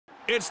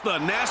It's the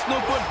National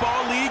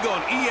Football League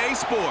on EA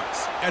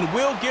Sports, and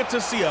we'll get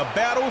to see a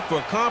battle for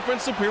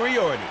conference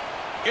superiority.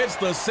 It's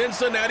the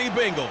Cincinnati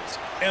Bengals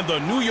and the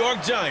New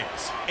York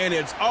Giants, and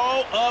it's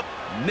all up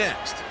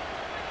next.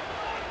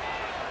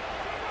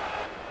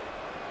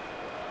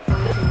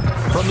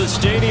 From the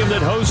stadium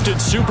that hosted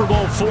Super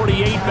Bowl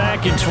 48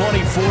 back in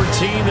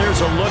 2014, there's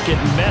a look at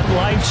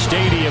MetLife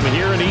Stadium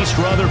here in East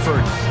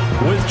Rutherford.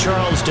 With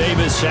Charles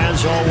Davis,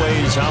 as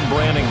always, I'm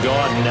Brandon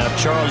Gaudin. Now,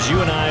 Charles,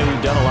 you and I, we've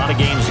done a lot of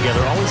games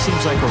together. Always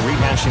seems like we're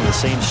rehashing the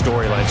same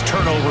storylines.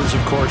 Turnovers, of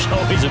course,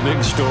 always a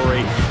big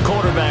story.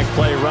 Quarterback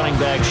play, running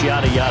backs,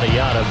 yada, yada,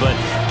 yada. But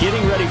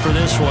getting ready for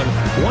this one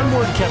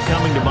word kept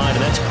coming to mind,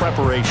 and that's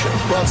preparation.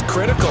 Well, it's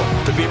critical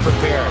to be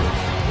prepared.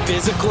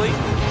 Physically,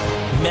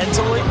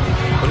 mentally.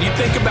 When you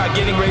think about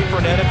getting ready for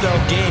an NFL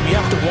game, you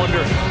have to wonder,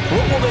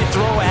 what will they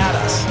throw at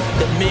us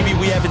that maybe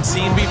we haven't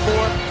seen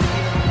before?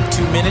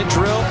 2-minute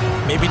drill,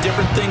 maybe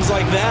different things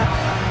like that.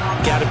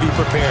 Got to be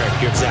prepared.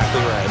 You're exactly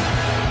right.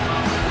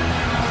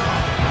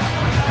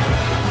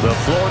 The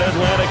Florida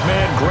Atlantic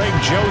man, Greg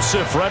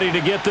Joseph, ready to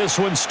get this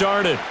one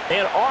started.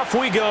 And off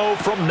we go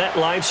from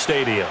MetLife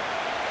Stadium.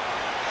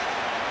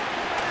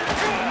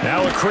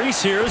 Now a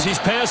crease here as he's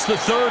past the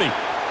 30.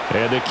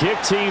 And the kick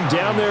team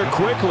down there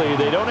quickly.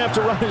 They don't have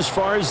to run as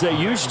far as they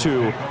used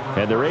to.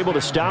 And they're able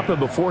to stop him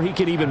before he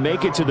can even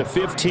make it to the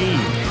 15.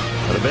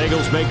 The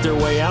Bengals make their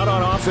way out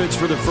on offense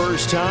for the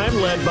first time,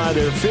 led by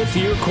their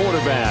fifth-year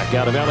quarterback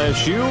out of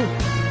LSU,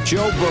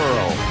 Joe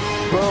Burrow.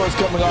 Burrow is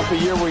coming off a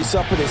year where he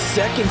suffered his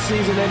second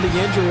season-ending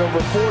injury over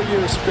a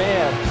 4-year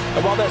span.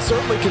 And while that's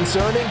certainly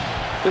concerning,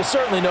 there's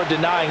certainly no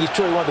denying he's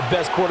truly one of the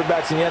best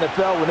quarterbacks in the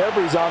NFL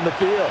whenever he's on the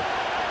field.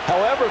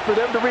 However, for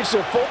them to reach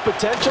their full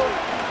potential,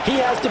 he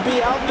has to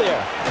be out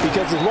there,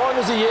 because as long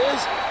as he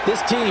is,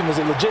 this team is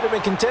a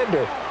legitimate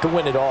contender to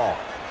win it all.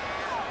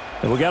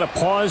 And we got a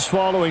pause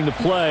following the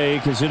play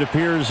because it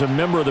appears a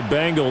member of the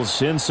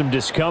Bengals in some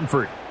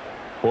discomfort.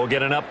 We'll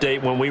get an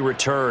update when we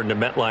return to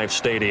MetLife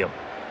Stadium.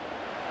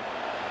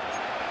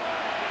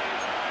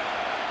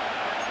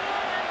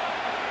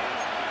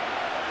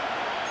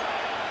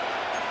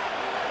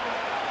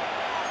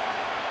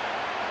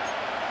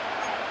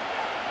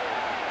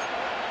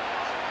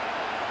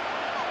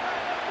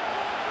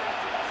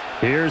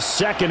 Here's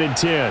 2nd and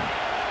 10.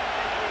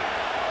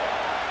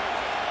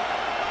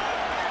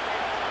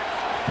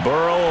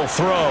 Burrow will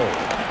throw.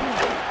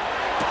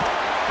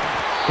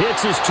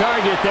 Hits his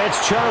target.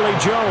 That's Charlie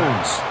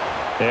Jones.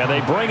 And they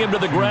bring him to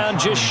the ground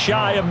just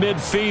shy of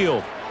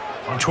midfield.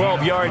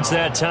 12 yards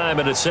that time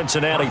and a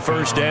Cincinnati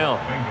first down.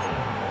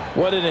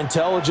 What an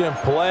intelligent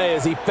play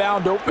as he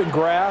found open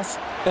grass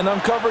and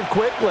uncovered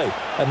quickly.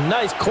 A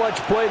nice clutch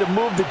play to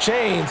move the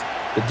chains.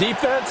 The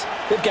defense,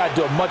 they've got to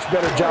do a much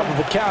better job of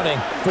accounting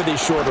for these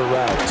shorter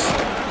routes.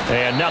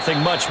 And nothing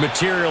much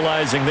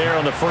materializing there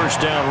on the first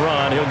down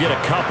run. He'll get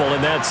a couple, and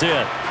that's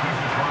it.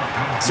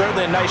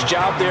 Certainly a nice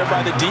job there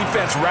by the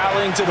defense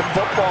rallying to the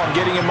football and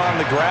getting him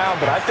on the ground,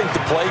 but I think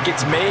the play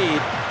gets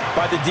made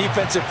by the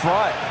defensive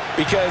front,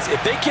 because if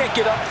they can't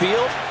get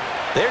upfield,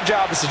 their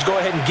job is to go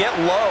ahead and get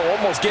low,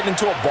 almost get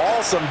into a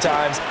ball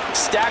sometimes,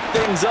 stack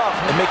things up,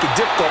 and make it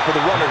difficult for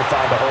the runner to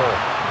find a hole.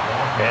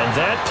 And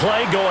that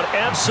play going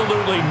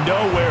absolutely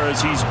nowhere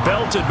as he's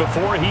belted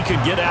before he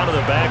could get out of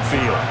the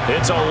backfield.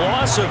 It's a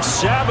loss of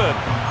 7.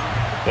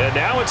 And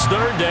now it's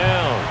 3rd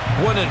down.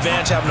 What an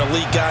advantage having an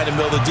elite guy in the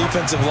middle of the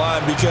defensive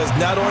line, because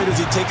not only does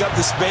he take up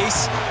the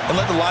space and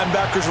let the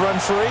linebackers run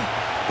free,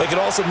 but he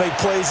can also make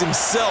plays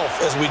himself,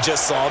 as we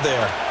just saw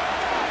there.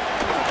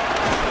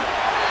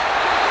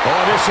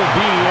 Oh, this will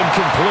be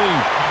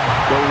incomplete.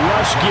 The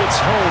rush gets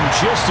home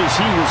just as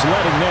he was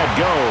letting that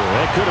go.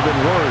 That could have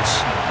been worse.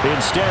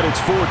 Instead, it's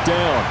 4th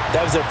down.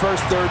 That was their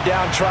first 3rd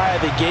down try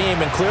of the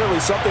game, and clearly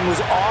something was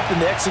off in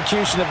the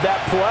execution of that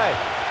play.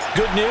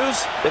 Good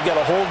news, they've got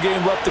a whole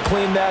game left to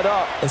clean that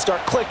up and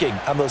start clicking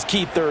on those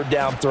key 3rd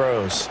down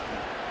throws.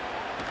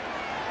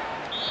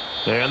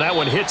 And that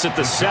one hits at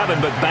the 7,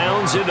 but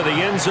bounds into the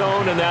end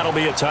zone, and that'll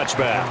be a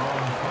touchback.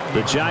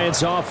 The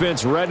Giants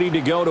offense ready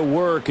to go to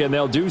work, and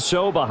they'll do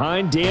so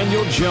behind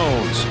Daniel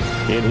Jones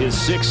in his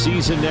 6th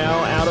season now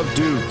out of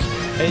Duke.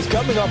 And he's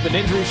coming off an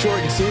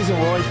injury-shortened season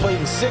where he played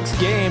in 6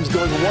 games,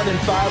 going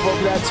 1-5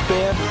 over that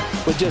span,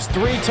 with just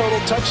 3 total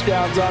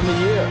touchdowns on the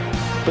year.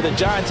 But the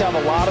Giants have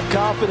a lot of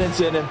confidence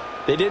in him.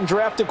 They didn't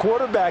draft a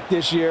quarterback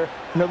this year,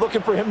 and they're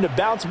looking for him to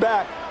bounce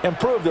back and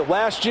prove that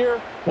last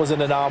year was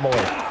an anomaly.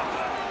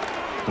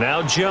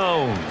 Now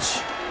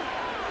Jones.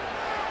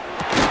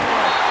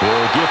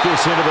 He'll get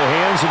this into the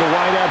hands of the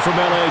wideout from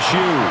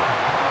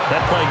LSU.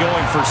 That play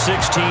going for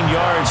 16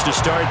 yards to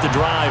start the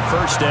drive.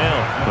 First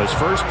down. His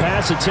first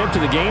pass attempt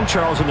of the game,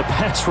 Charles, and the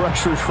pass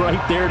rusher was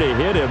right there to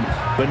hit him.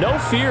 But no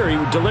fear, he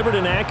delivered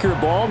an accurate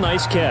ball.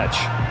 Nice catch.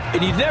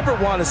 And you never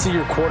want to see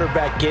your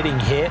quarterback getting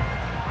hit,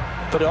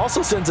 but it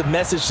also sends a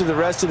message to the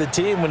rest of the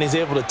team when he's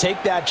able to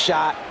take that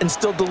shot and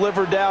still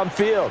deliver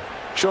downfield.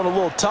 Showing a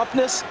little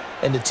toughness,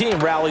 and the team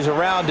rallies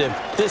around him.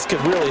 This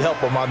could really help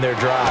them on their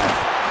drive.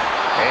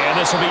 And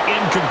this will be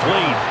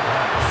incomplete.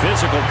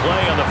 Physical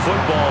play on the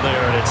football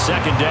there, and it's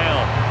 2nd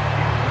down.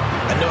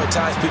 I know at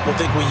times people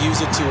think we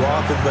use it too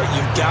often, but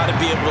you've got to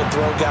be able to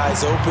throw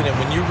guys open. And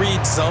when you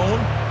read zone,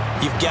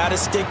 you've got to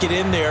stick it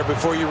in there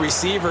before your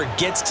receiver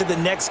gets to the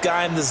next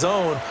guy in the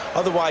zone.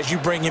 Otherwise, you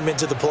bring him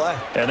into the play.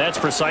 And that's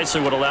precisely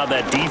what allowed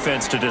that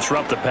defense to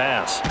disrupt the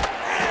pass.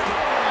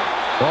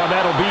 Oh,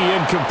 that'll be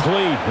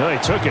incomplete. Well, he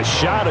took a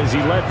shot as he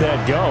let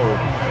that go.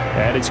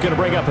 And it's going to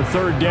bring up a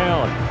third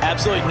down.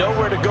 Absolutely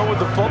nowhere to go with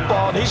the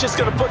football, and he's just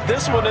going to put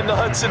this one in the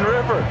Hudson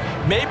River.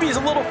 Maybe he's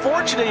a little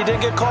fortunate he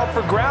didn't get called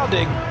for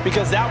grounding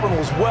because that one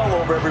was well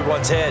over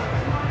everyone's head.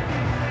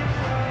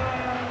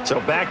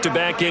 So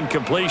back-to-back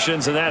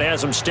incompletions, and that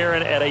has him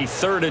staring at a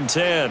 3rd and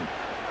 10.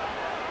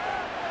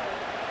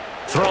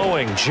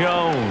 Throwing,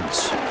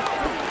 Jones.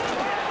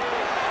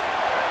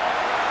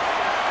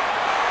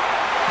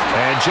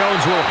 And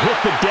Jones will hit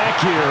the deck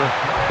here,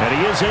 and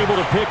he is able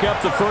to pick up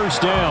the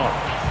first down.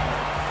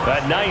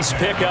 A nice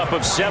pickup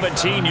of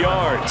 17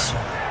 yards.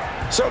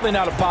 Certainly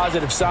not a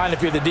positive sign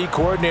if you're the D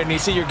coordinator and you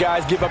see your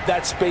guys give up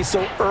that space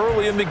so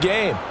early in the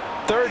game.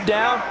 3rd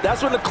down,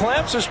 that's when the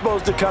clamps are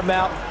supposed to come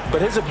out,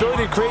 but his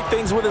ability to create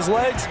things with his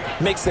legs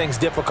makes things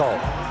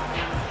difficult.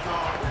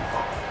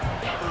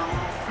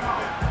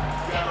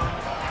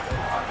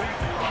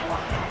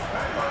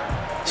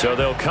 So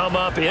they'll come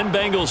up in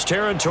Bengals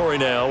territory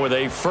now with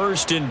a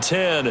 1st and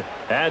 10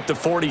 at the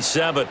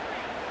 47.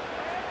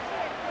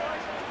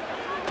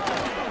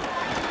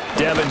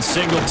 Devin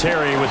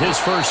Singletary with his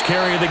first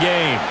carry of the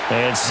game.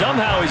 And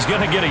somehow he's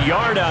going to get a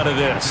yard out of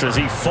this as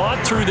he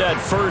fought through that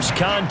first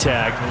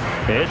contact.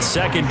 It's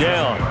 2nd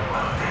down.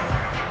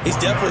 He's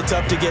definitely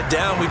tough to get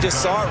down. We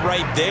just saw it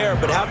right there.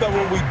 But how about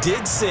what we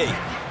did see?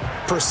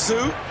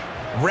 Pursuit,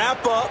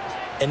 wrap up,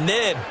 and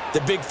then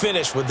the big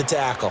finish with the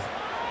tackle.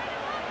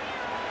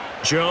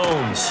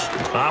 Jones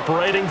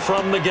operating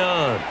from the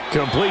gun.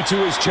 Complete to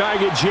his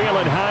target,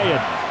 Jalen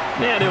Hyatt.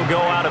 And he'll go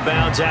out of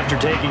bounds after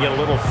taking it a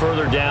little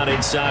further down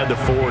inside the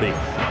 40.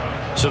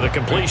 So the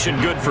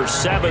completion good for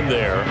 7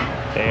 there.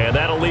 And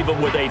that'll leave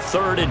him with a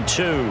 3rd and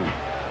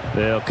 2.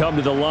 They'll come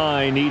to the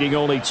line needing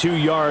only 2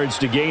 yards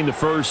to gain the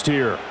first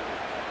here.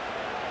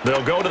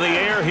 They'll go to the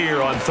air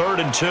here on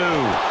 3rd and 2.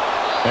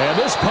 And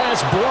this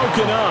pass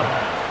broken up.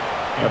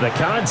 The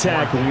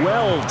contact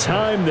well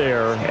timed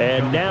there,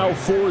 and now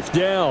 4th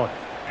down.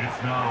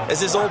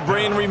 As his old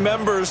brain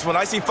remembers, when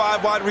I see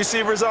 5 wide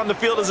receivers on the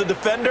field as a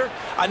defender,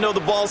 I know the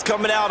ball's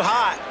coming out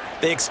hot.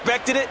 They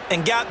expected it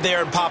and got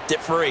there and popped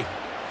it free.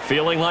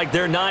 Feeling like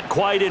they're not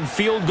quite in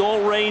field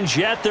goal range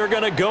yet, they're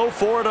going to go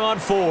for it on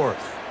 4th.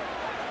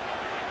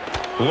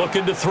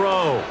 Looking to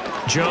throw.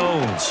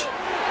 Jones.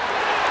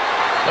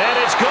 And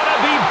it's going to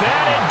be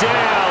batted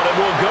down, and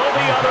will go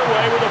the other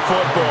way with the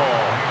football.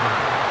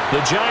 The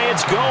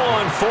Giants go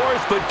on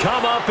 4th, but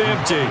come up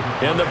empty.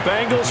 And the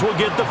Bengals will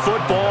get the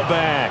football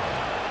back.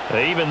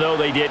 Even though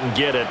they didn't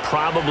get it,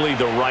 probably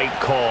the right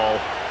call.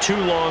 Too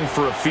long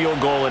for a field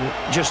goal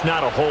and just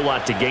not a whole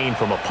lot to gain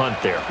from a punt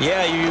there.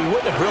 Yeah, you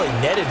wouldn't have really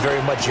netted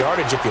very much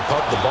yardage if you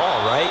pumped the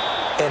ball, right?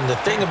 And the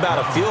thing about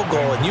a field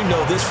goal, and you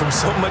know this from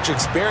so much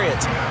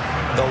experience,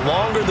 the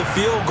longer the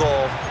field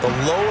goal, the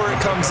lower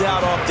it comes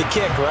out off the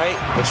kick, right?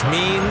 Which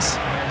means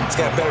it's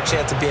got a better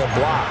chance of being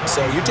blocked. So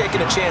you're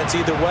taking a chance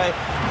either way.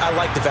 I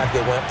like the fact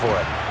they went for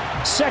it.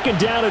 2nd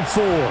down and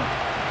 4.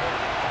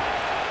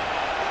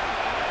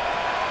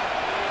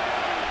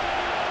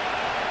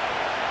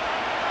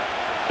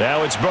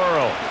 Now it's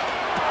Burrow.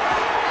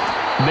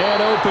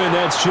 Man open,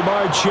 that's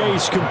Jamar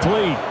Chase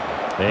complete.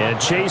 And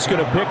Chase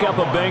going to pick up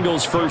a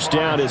Bengals first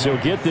down as he'll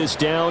get this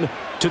down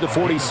to the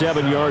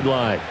 47-yard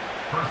line.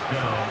 First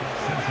down,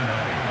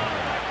 Cincinnati.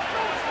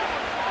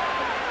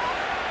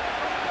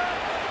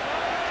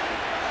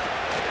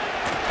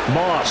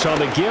 Moss on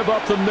the give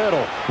up the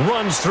middle.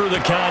 Runs through the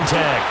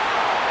contact.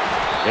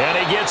 And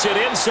he gets it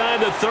inside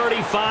the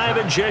 35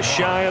 and just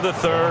shy of the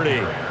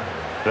 30.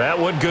 That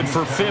one good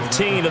for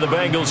 15, and the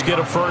Bengals get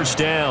a first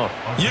down.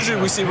 Usually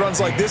we see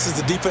runs like this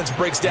as the defense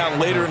breaks down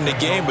later in the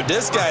game, but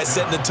this guy is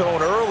setting the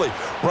tone early,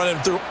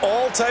 running through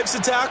all types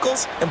of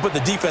tackles and put the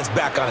defense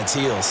back on its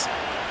heels.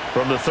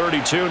 From the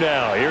 32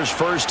 now, here's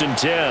 1st and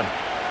 10.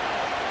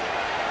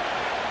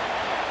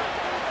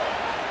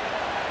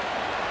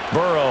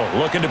 Burrow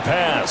looking to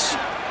pass.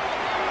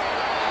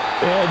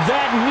 And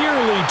that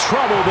nearly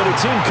trouble, but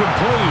it's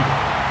incomplete.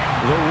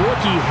 The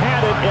rookie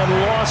had it and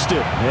lost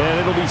it, and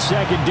it'll be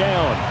 2nd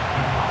down.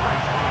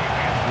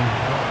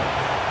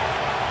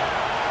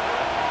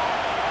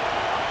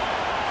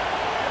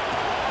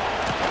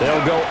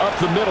 They'll go up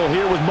the middle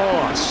here with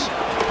Moss.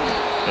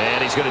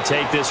 And he's going to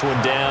take this one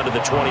down to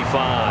the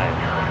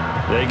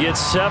 25. They get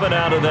 7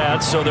 out of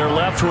that, so they're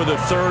left with a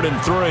 3rd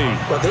and 3.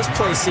 But this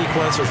play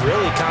sequence was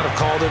really kind of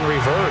called in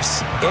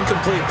reverse.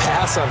 Incomplete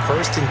pass on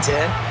 1st and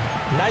 10.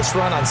 Nice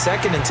run on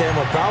 2nd and 10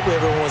 when probably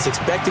everyone was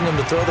expecting him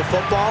to throw the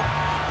football.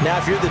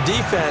 Now, if you're the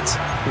defense,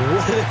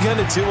 what are they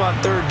going to do on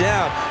 3rd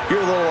down?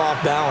 You're a little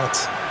off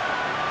balance.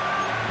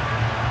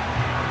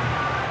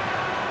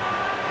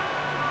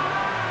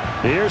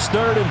 Here's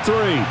 3rd and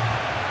 3.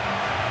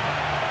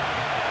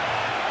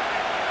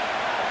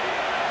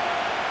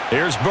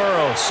 Here's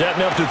Burrow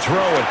setting up to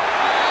throw it.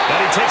 And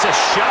he takes a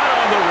shot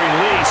on the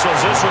release as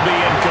this will be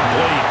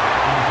incomplete.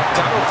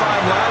 Kind of a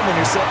fine line when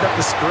you're setting up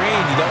the screen.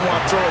 You don't want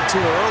to throw it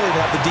too early and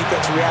have the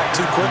defense react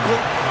too quickly.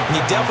 And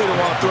you definitely don't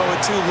want to throw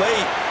it too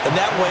late. And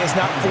that way it's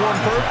not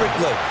formed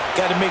perfectly.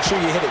 Got to make sure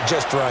you hit it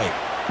just right.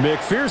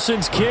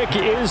 McPherson's kick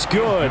is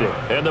good.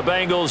 And the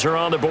Bengals are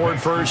on the board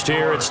first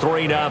here. It's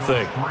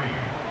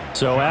 3-0.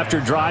 So after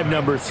drive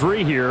number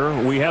 3 here,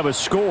 we have a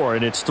score,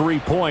 and it's 3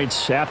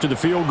 points after the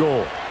field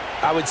goal.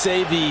 I would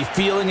say the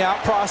feeling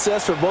out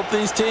process for both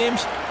these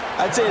teams,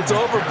 I'd say it's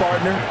over,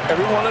 partner.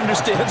 Everyone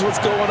understands what's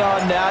going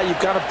on now. You've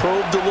kind of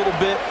probed a little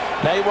bit.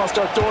 Now you want to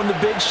start throwing the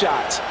big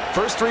shots.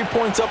 First 3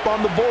 points up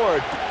on the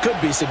board could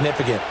be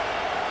significant.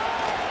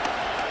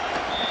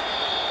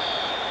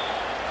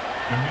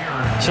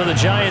 So the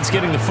Giants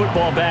getting the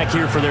football back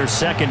here for their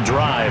second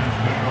drive.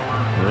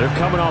 They're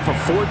coming off a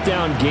 4th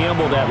down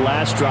gamble that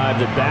last drive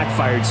that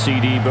backfired,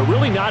 CD, but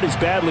really not as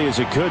badly as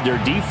it could. Their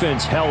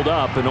defense held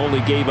up and only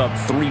gave up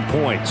 3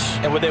 points.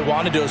 And what they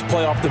want to do is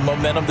play off the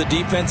momentum the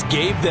defense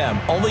gave them.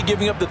 Only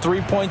giving up the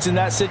 3 points in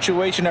that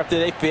situation after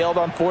they failed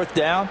on 4th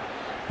down.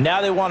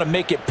 Now they want to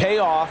make it pay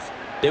off.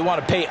 They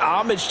want to pay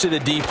homage to the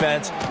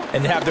defense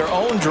and have their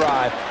own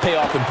drive pay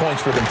off in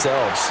points for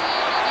themselves.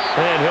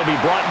 And he'll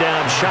be brought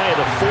down shy of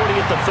the 40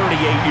 at the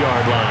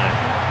 38-yard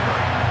line.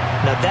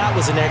 Now, that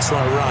was an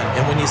excellent run.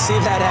 And when you see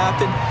that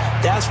happen,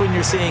 that's when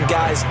you're seeing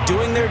guys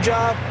doing their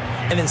job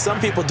and then some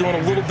people doing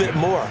a little bit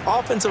more.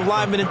 Offensive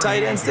linemen and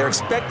tight ends, they're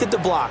expected to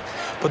block.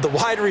 But the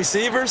wide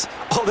receivers,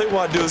 all they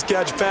want to do is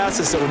catch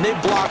passes. So when they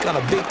block on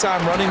a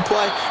big-time running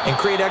play and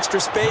create extra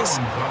space,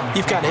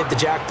 you've kind of hit the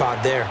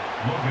jackpot there.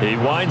 He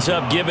winds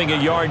up giving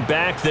a yard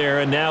back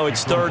there, and now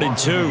it's 3rd and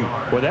 2.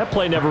 Well, that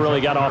play never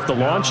really got off the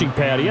launching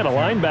pad. He had a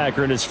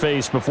linebacker in his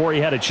face before he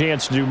had a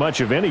chance to do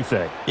much of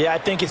anything. Yeah, I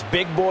think it's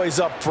big boys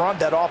up front,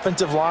 that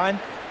offensive line.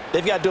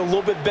 They've got to do a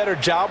little bit better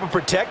job of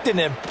protecting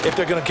him if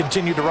they're going to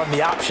continue to run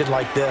the option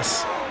like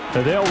this.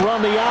 And they'll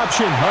run the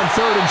option on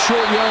 3rd and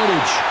short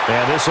yardage.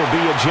 And this will be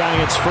a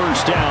Giants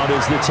first down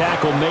as the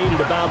tackle made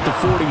it about the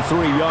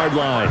 43-yard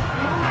line.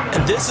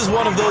 And this is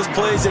one of those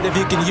plays that if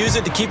you can use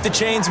it to keep the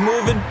chains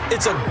moving,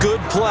 it's a good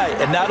play.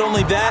 And not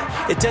only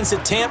that, it tends to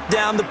tamp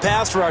down the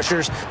pass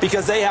rushers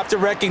because they have to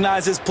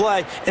recognize this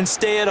play and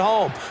stay at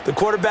home. The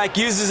quarterback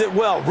uses it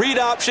well. Read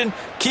option,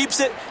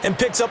 keeps it, and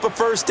picks up a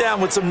first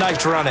down with some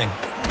nice running.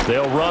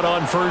 They'll run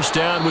on first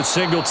down with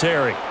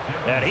Singletary.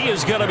 And he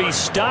is going to be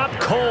stopped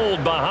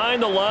cold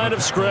behind the line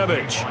of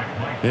scrimmage.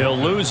 He'll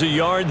lose a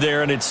yard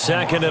there, and it's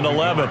 2nd and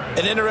 11.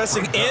 An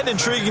interesting and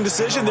intriguing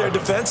decision there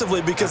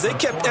defensively because they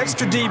kept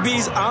extra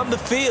DBs on the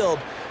field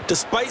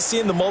despite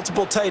seeing the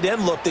multiple tight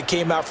end look that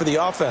came out for the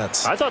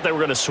offense. I thought they were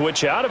going to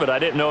switch out of it. I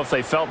didn't know if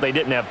they felt they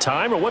didn't have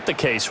time or what the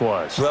case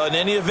was. Well, in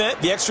any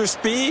event, the extra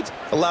speed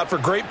allowed for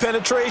great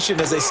penetration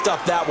as they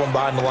stuffed that one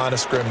behind the line of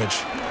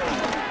scrimmage.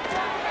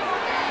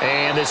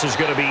 And this is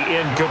going to be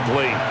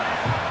incomplete.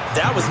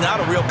 That was not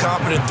a real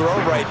confident throw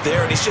right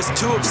there, and he's just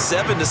 2 of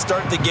 7 to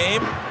start the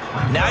game.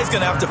 Now he's going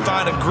to have to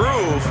find a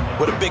groove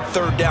with a big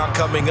 3rd down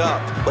coming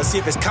up. Let's see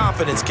if his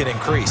confidence can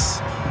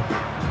increase.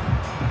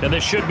 And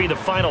this should be the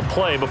final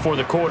play before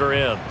the quarter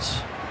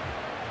ends.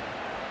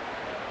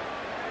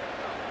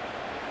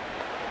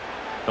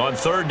 On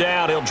 3rd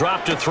down, he'll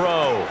drop to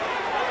throw.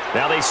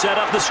 Now they set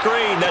up the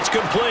screen. That's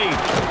complete.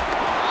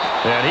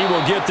 And he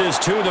will get this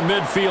to the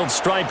midfield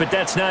stripe, but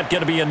that's not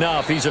going to be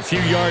enough. He's a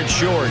few yards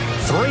short.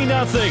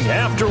 3-0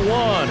 after 1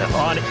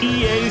 on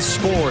EA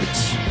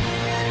Sports.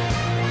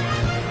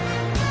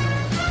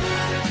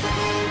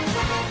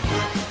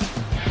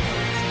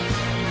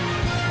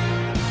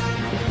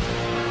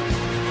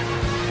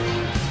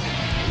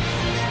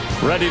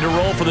 Ready to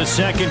roll for the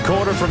second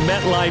quarter from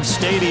MetLife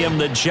Stadium.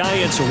 The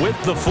Giants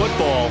with the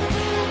football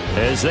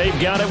as they've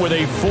got it with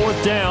a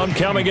 4th down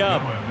coming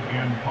up.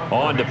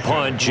 On to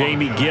punt,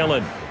 Jamie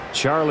Gillen.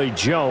 Charlie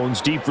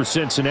Jones deep for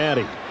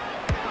Cincinnati.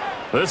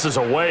 This is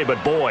away,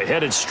 but boy,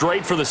 headed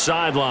straight for the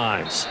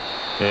sidelines.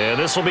 And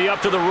this will be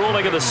up to the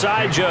ruling of the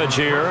side judge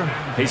here.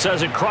 He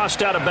says it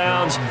crossed out of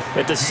bounds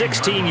at the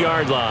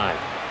 16-yard line.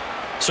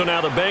 So now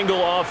the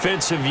Bengal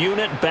offensive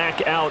unit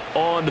back out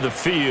onto the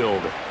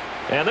field.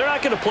 And they're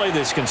not going to play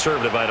this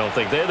conservative, I don't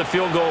think. They had the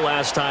field goal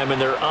last time, and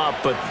they're up,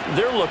 but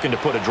they're looking to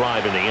put a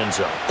drive in the end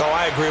zone. Oh,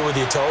 I agree with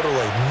you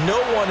totally. No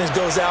one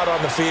goes out on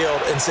the field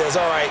and says,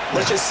 all right,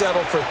 let's just settle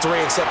for 3,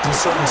 except in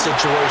certain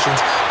situations,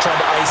 trying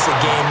to ice the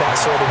game,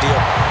 that sort of deal.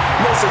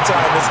 Most of the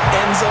time, it's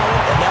end zone,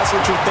 and that's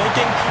what you're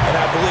thinking, and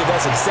I believe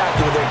that's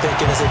exactly what they're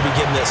thinking as they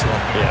begin this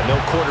one. Yeah, no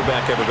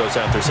quarterback ever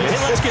goes out there saying, hey,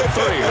 let's get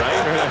 3,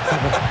 right?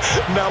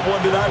 Not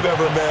one that I've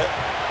ever met.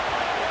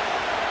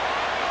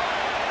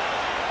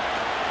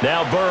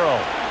 Now Burrow.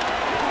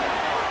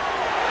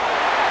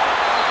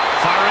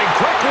 Firing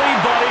quickly,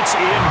 but it's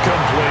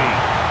incomplete.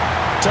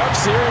 Tough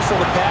series for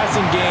the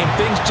passing game.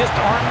 Things just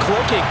aren't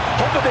clicking.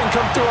 Hope they can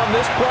come through on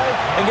this play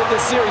and get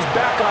this series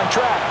back on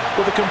track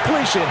with a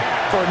completion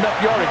for enough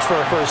yardage for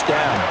a first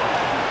down.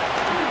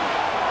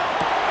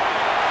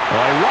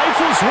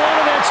 Rifles one,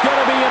 and that's going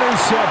to be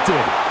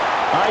intercepted.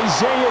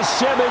 Isaiah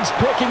Simmons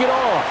picking it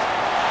off.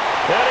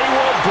 And he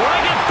will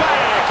bring it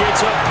back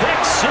It's a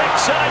pick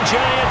six and a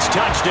Giants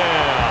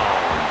touchdown.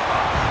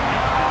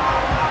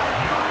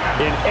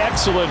 An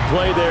excellent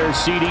play there,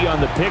 CD,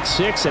 on the pick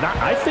six. And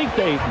I think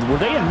were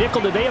they a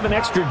nickel? Did they have an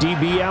extra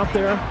DB out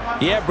there?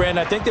 Yeah,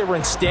 Brandon, I think they were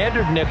in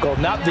standard nickel,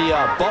 not the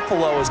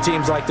Buffalo, as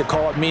teams like to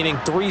call it, meaning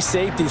 3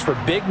 safeties for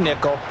big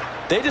nickel.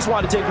 They just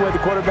wanted to take away the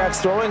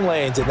quarterback's throwing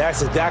lanes, and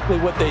that's exactly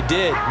what they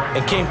did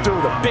and came through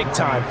with a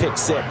big-time pick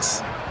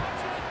six.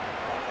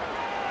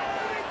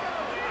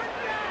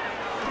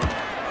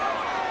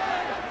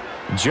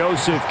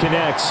 Joseph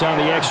connects on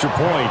the extra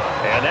point,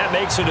 and that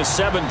makes it a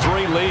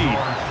 7-3 lead.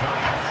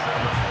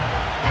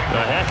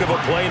 A heck of a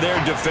play there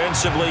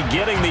defensively,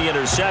 getting the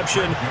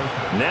interception,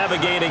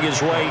 navigating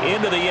his way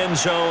into the end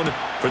zone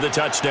for the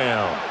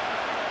touchdown.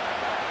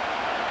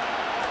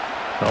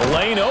 The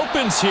lane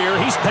opens here.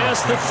 He's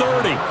past the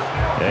 30.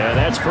 And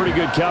that's pretty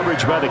good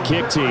coverage by the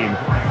kick team,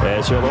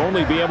 as he'll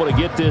only be able to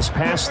get this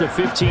past the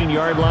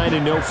 15-yard line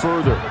and no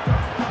further.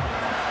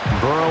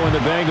 Burrow and the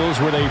Bengals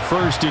with a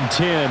 1st and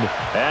 10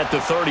 at the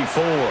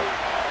 34.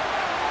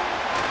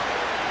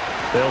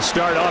 They'll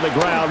start on the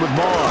ground with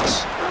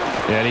Moss.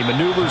 And he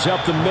maneuvers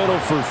up the middle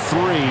for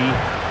 3,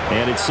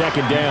 and it's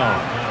 2nd down.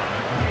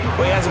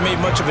 Well, he hasn't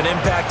made much of an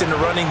impact in the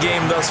running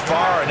game thus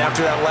far, and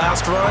after that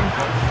last run,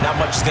 not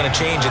much is going to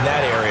change in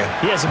that area.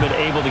 He hasn't been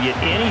able to get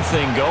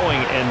anything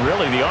going, and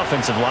really the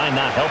offensive line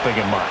not helping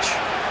him much.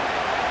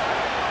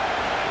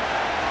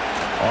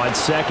 On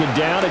 2nd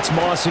down, it's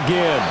Moss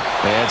again.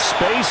 And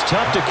space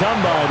tough to come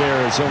by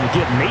there, as he'll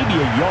get maybe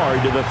a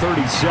yard to the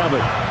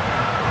 37.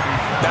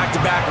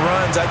 Back-to-back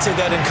runs, I'd say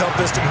that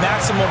encompassed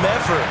maximum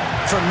effort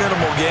for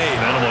minimal gain.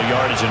 Minimal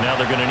yardage, and now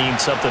they're going to need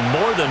something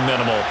more than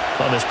minimal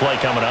on this play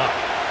coming up.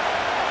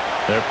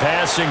 They're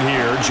passing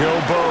here. Joe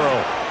Burrow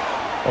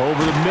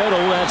over the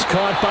middle. That's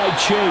caught by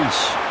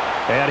Chase.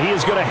 And he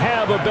is going to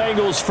have a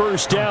Bengals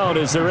 1st down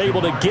as they're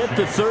able to get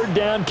the 3rd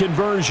down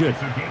conversion.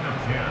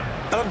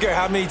 I don't care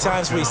how many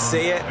times we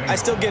see it. I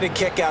still get a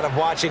kick out of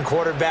watching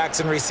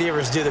quarterbacks and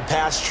receivers do the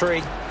pass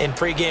tree in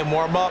pregame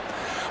warm-up.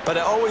 But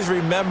I always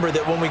remember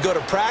that when we go to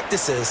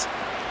practices,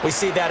 we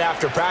see that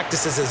after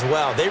practices as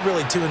well. They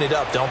really tune it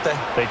up, don't they?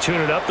 They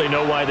tune it up. They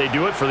know why they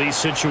do it for these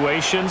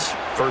situations.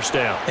 1st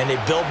down. And they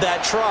build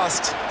that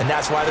trust, and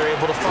that's why they're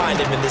able to find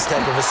him in this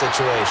type of a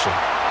situation.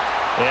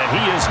 And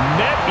he is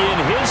met in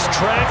his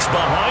tracks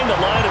behind the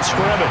line of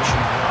scrimmage.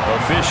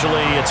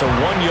 Officially, it's a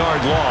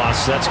 1-yard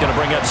loss. That's going to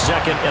bring up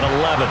 2nd and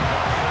 11.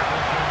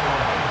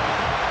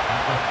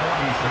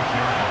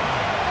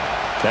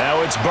 Now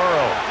it's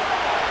Burrow.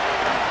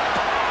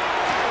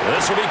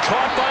 This will be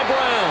caught by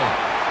Brown.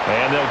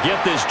 And they'll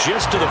get this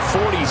just to the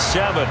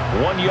 47.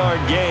 1-yard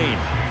gain.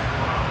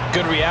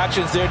 Good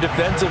reactions there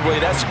defensively.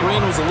 That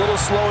screen was a little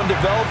slow in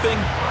developing,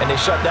 and they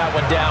shut that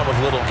one down with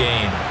little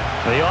gain.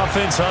 The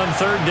offense on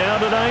 3rd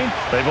down tonight,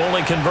 they've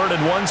only converted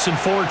once in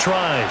 4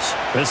 tries.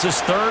 This is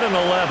 3rd and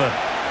 11.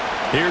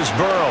 Here's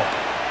Burrow.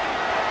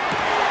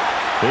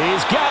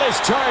 He's got his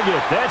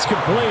target. That's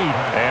complete.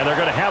 And they're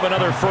going to have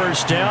another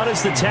 1st down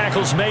as the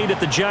tackle's made at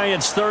the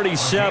Giants'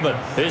 37.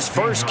 His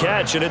first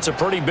catch, and it's a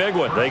pretty big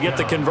one. They get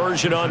the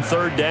conversion on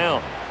 3rd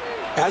down.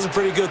 Has a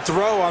pretty good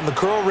throw on the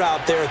curl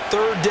route there.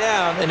 3rd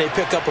down, and they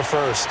pick up a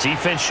 1st.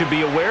 Defense should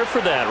be aware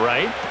for that,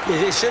 right?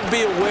 They should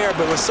be aware,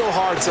 but it's so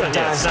hard sometimes.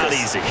 Yeah, it's not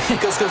easy.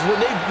 Because when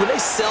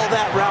they sell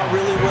that route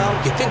really well,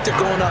 you think they're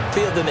going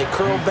upfield, then they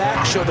curl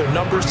back, show their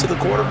numbers to the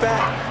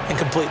quarterback, and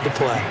complete the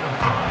play.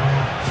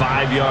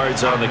 5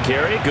 yards on the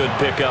carry. Good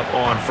pickup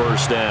on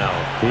 1st down.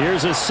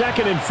 Here's a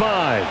 2nd and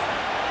 5.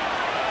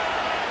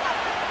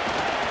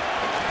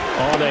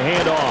 On the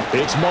handoff,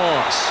 it's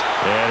Moss.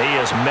 And he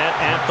is met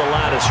at the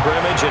line of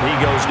scrimmage, and he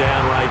goes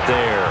down right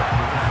there.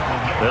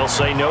 They'll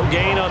say no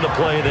gain on the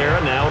play there,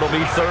 and now it'll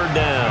be 3rd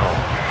down.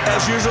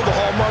 As usual, the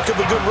hallmark of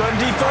a good run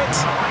defense,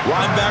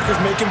 linebackers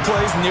making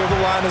plays near the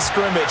line of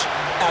scrimmage.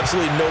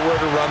 Absolutely nowhere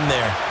to run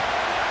there.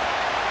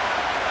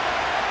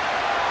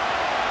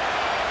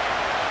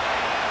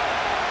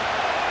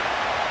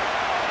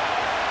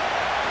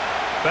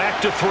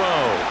 Back to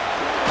throw.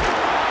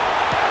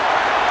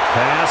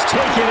 Pass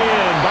taken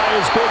in by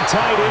his big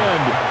tight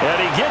end.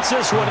 And he gets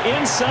this one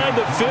inside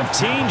the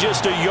 15,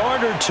 just a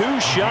yard or 2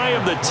 shy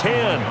of the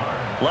 10.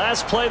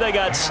 Last play they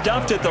got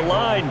stuffed at the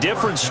line.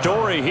 Different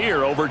story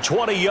here, over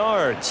 20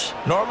 yards.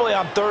 Normally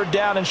on 3rd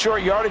down and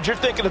short yardage, you're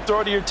thinking to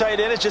throw to your tight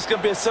end. It's just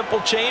going to be a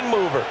simple chain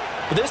mover.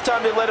 But this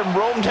time they let him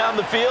roam down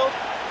the field,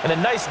 and a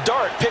nice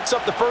dart picks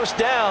up the 1st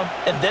down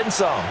and then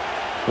some.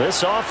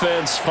 This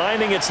offense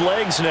finding its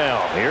legs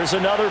now. Here's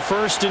another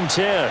 1st and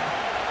 10.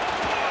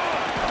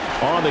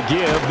 On the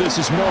give, this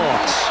is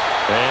Moss.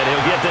 And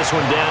he'll get this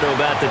one down to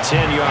about the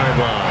 10-yard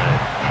line.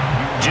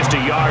 Just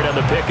a yard on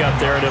the pickup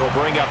there, and it'll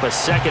bring up a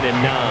 2nd and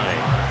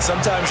 9.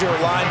 Sometimes you're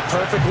aligned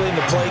perfectly and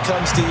the play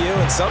comes to you,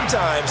 and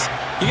sometimes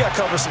you got to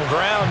cover some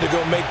ground to go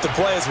make the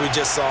play, as we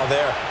just saw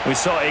there. We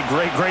saw a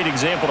great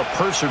example of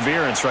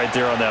perseverance right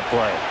there on that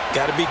play.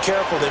 Got to be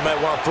careful. They might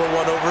want to throw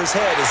one over his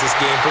head as this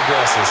game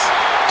progresses.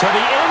 To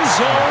the end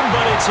zone,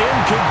 but it's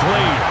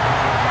incomplete.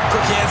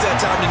 Quick hands that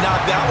time to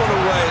knock that one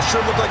away. It sure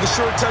looked like a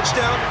short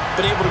touchdown,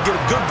 but able to get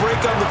a good break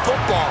on the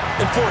football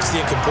and force the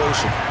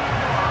incompletion.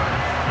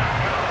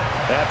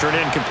 After an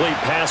incomplete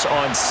pass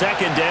on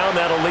second down,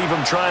 that'll leave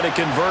him trying to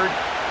convert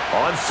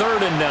on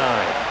 3rd and 9.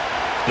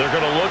 They're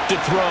going to look to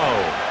throw.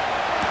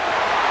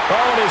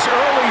 Oh, and his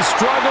early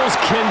struggles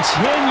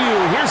continue.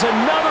 Here's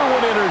another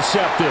one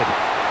intercepted.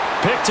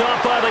 Picked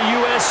up by the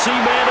USC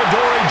man,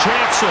 Adoree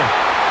Jackson.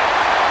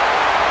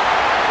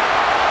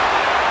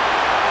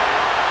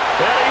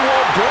 And he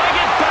will bring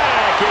it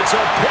back. It's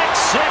a pick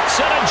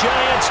six and a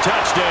Giants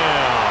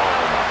touchdown.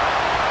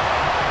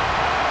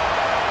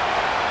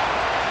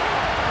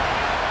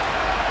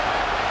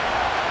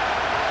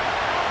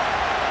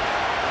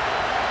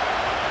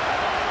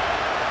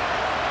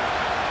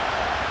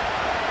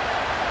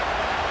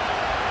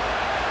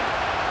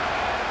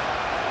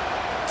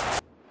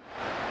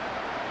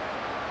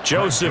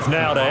 Joseph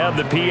now to have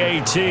the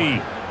PAT.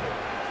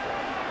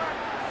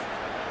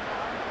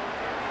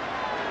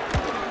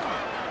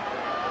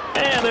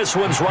 And this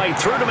one's right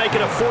through to make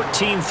it a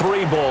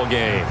 14-3 ball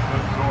game.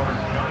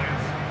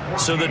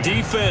 So the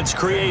defense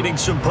creating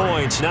some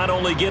points, not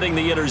only getting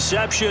the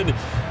interception,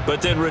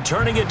 but then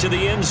returning it to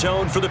the end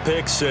zone for the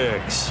pick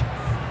six.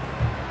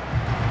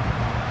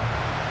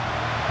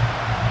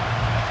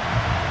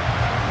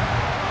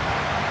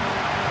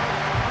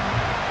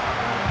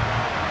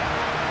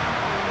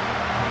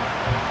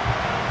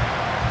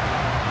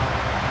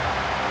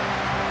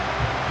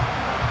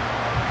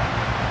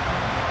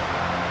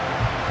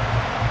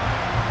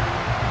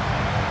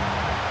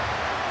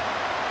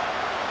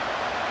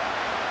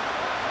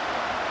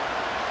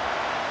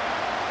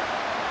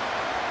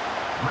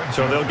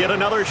 So they'll get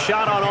another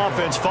shot on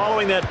offense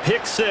following that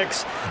pick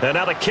six, and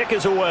now the kick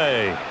is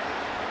away.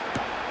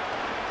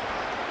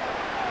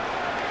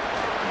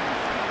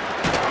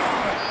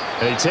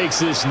 And he takes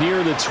this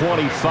near the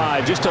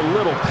 25, just a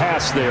little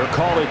pass there,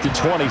 call it the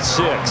 26.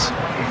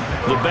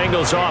 The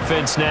Bengals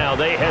offense now,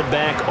 they head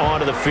back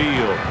onto the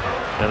field.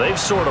 Now they've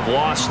sort of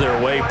lost their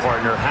way,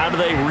 partner. How do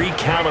they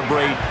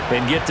recalibrate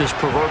and get this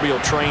proverbial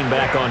train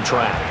back on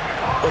track?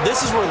 Well,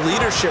 this is where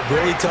leadership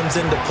really comes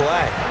into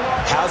play.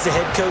 How's the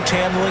head coach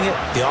handling it?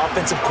 The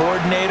offensive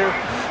coordinator?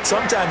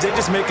 Sometimes they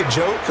just make a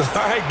joke.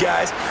 All right,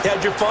 guys, you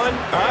had your fun?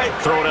 All right.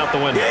 Throw it out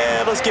the window.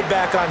 Yeah, let's get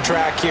back on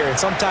track here. And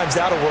sometimes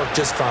that'll work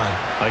just fine.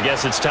 I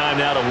guess it's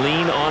time now to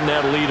lean on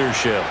that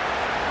leadership.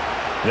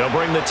 They'll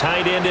bring the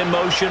tight end in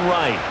motion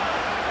right.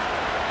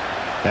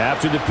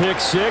 After the pick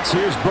six,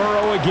 here's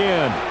Burrow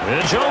again.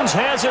 And Jones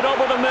has it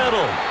over the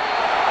middle.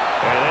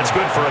 And that's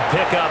good for a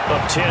pickup of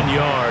 10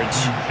 yards.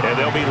 And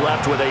they'll be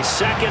left with a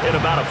second and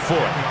about a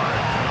foot.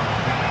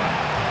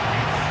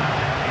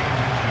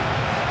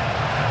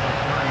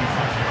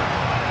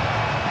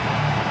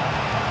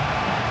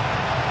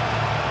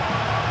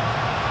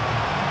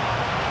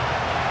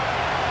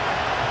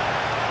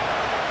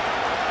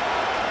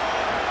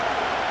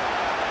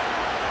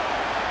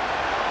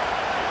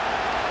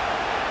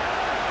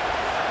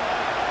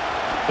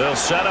 They'll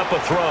set up a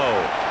throw.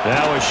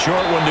 Now a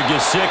short one to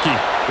Gesicki.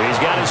 He's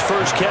got his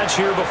first catch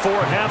here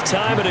before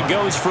halftime, and it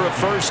goes for a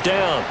first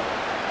down.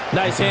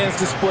 Nice hands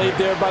displayed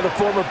there by the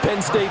former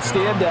Penn State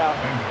standout.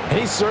 And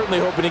he's certainly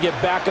hoping to get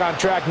back on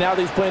track now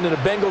that he's playing in a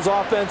Bengals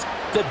offense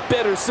that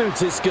better suits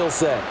his skill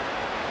set.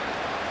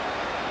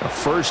 A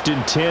 1st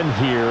and 10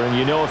 here, and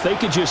you know, if they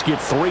could just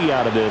get 3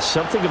 out of this,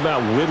 something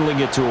about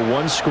whittling it to a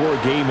one-score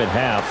game at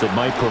half that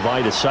might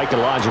provide a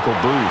psychological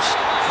boost.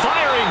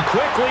 Firing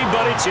quickly,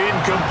 but it's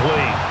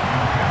incomplete.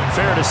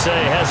 Fair to say,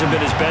 hasn't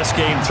been his best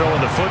game throwing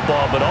the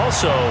football, but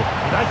also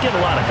not getting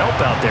a lot of help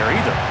out there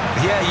either.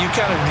 Yeah, you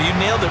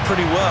nailed it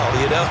pretty well,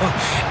 you know.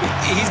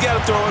 He's got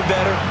to throw it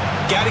better,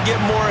 got to get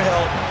more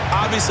help.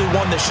 Obviously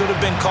one that should have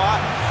been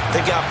caught.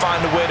 They got to find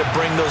a way to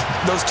bring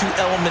those two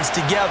elements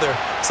together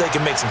so they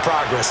can make some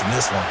progress in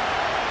this one.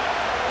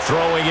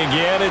 Throwing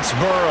again, it's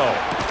Burrow.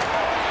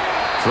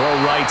 Throw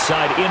right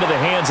side into the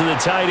hands of the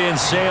tight end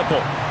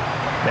Sample.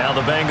 Now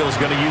the Bengals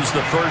going to use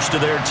the first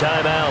of their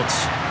timeouts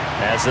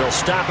as they'll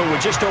stop it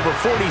with just over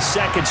 40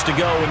 seconds to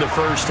go in the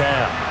first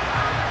half.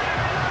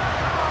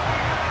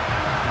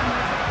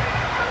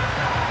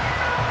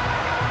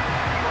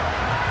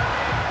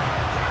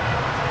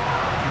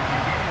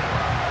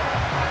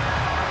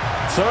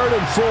 Third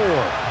and 4.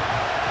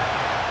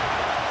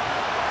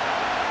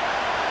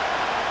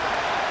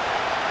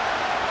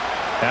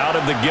 Out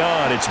of the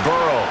gun, it's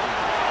Burrow.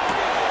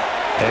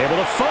 Able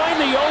to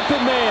find the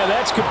open man.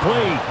 That's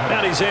complete.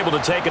 And he's able to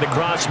take it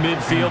across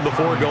midfield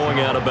before going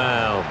out of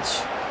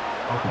bounds.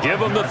 Give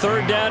him the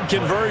third down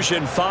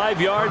conversion, 5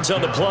 yards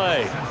on the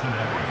play.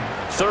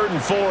 3rd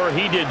and 4,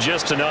 he did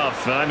just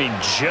enough. I mean,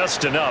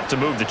 just enough to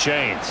move the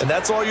chains. And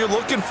that's all you're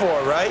looking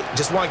for, right?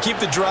 Just want to keep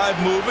the drive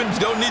moving. You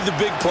don't need the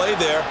big play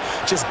there.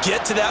 Just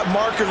get to that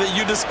marker that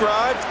you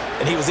described,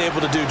 and he was able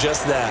to do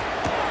just that.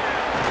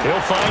 He'll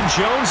find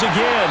Jones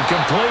again,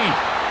 complete.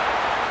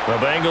 The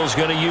Bengals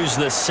going to use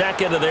the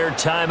second of their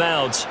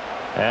timeouts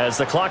as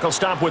the clock will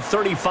stop with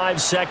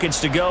 35 seconds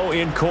to go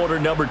in quarter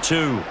number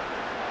 2.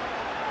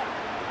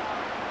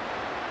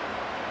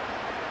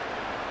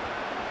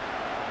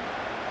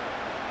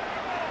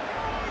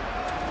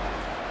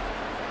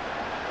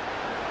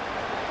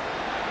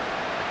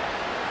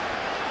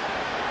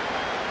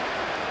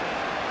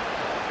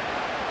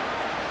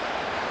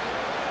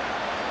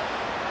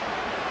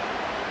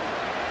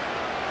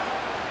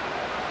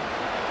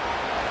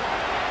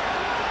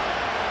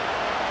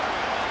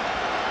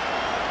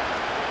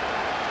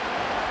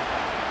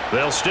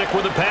 They'll stick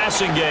with the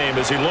passing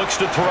game as he looks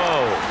to throw.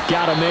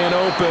 Got a man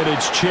open.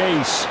 It's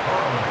Chase.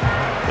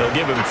 They'll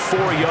give him 4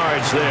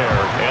 yards there,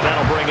 and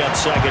that'll bring up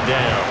second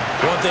down.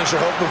 One thing you're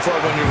hoping for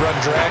when you run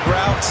drag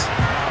routes,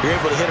 you're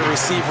able to hit a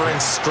receiver in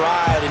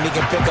stride, and he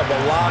can pick up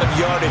a lot of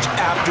yardage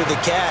after the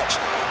catch.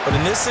 But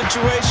in this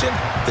situation,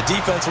 the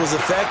defense was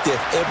effective,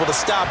 able to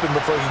stop him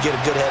before he could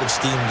get a good head of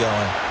steam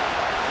going.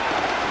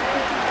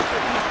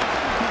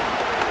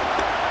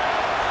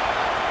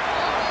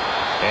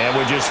 And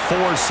with just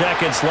 4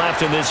 seconds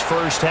left in this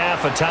first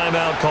half, a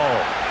timeout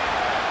call.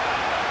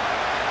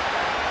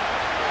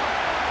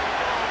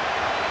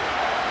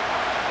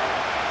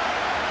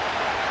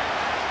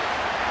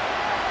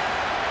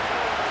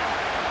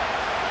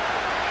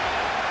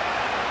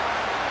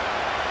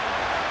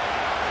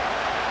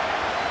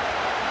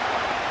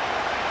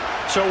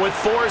 So with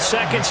 4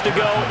 seconds to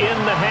go in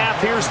the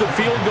half, here's the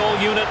field goal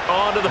unit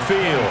onto the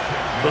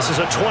field. This is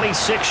a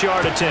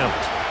 26-yard attempt.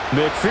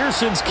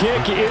 McPherson's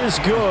kick is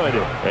good.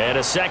 And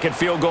a second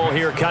field goal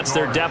here cuts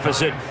their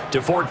deficit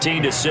to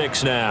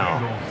 14-6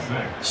 now.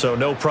 So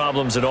no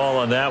problems at all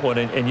on that one.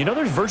 And you know,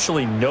 there's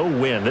virtually no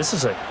wind. This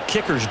is a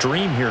kicker's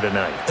dream here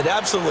tonight. It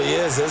absolutely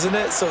is, isn't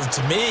it? So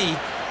to me,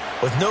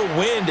 with no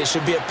wind, it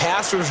should be a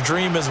passer's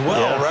dream as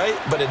well, right?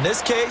 But in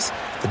this case,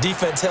 the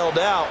defense held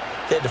out.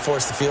 They had to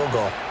force the field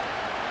goal.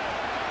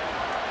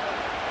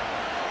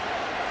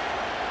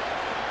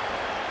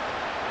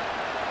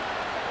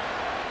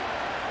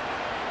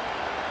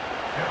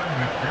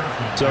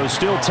 So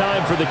still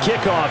time for the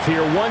kickoff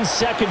here. 1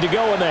 second to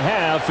go in the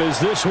half as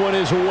this one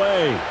is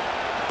away.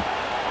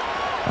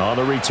 On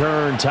the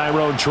return,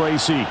 Tyrone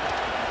Tracy.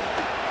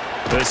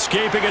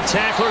 Escaping a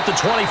tackler at the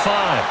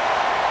 25.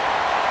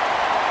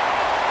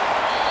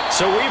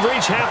 So we've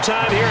reached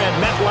halftime here at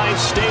MetLife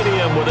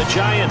Stadium with the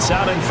Giants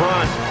out in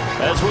front.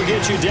 As we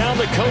get you down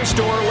the coast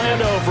to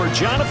Orlando for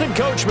Jonathan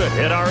Coachman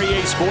at our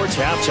EA Sports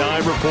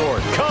Halftime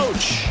Report.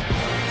 Coach!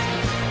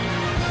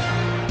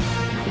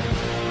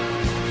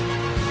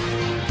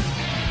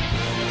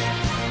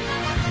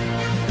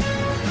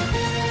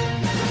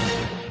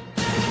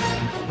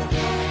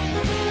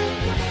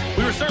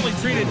 Certainly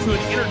treated to an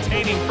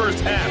entertaining first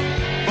half.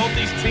 Both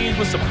these teams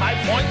with some high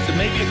points and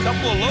maybe a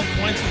couple of low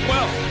points as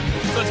well.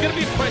 So it's going to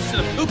be a question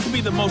of who can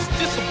be the most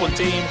disciplined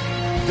team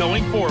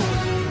going forward.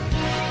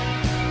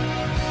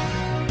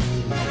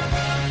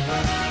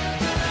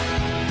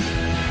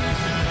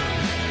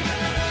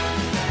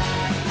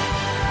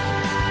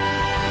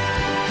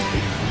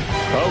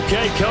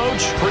 Okay,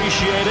 Coach,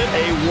 appreciate it.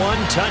 A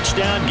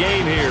one-touchdown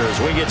game here as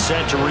we get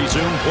set to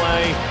resume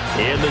play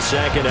in the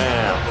second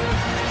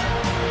half.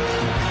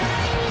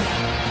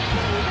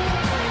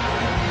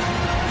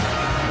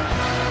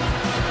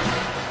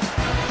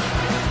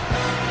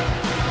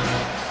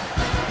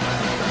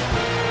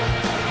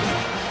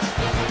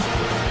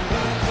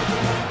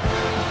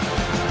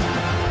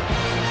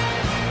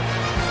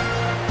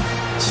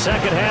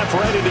 Second half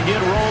ready to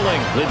get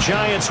rolling. The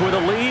Giants with a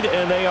lead,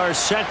 and they are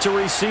set to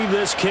receive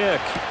this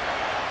kick.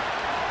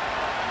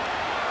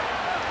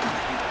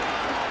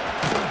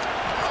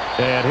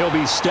 And he'll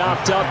be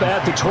stopped up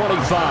at the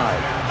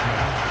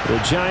 25. The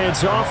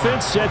Giants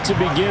offense set to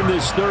begin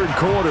this third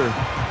quarter.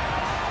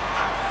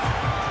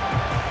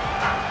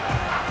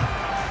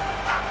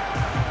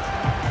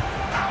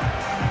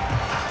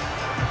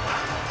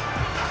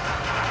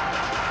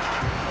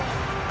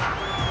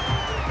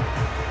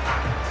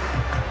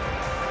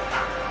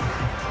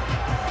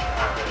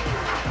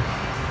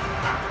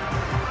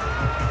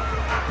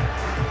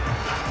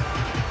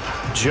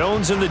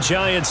 Jones and the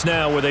Giants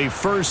now with a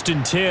 1st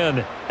and 10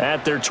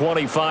 at their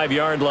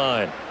 25-yard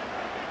line.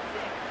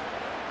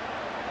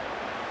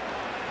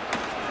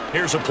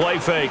 Here's a play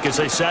fake as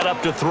they set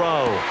up to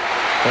throw.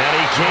 And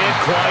he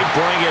can't quite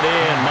bring it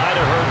in. Might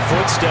have heard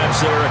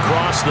footsteps there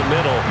across the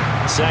middle.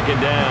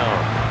 Second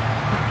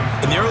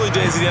down. In the early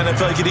days of the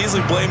NFL, you could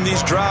easily blame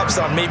these drops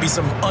on maybe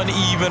some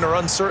uneven or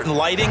uncertain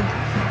lighting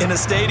in a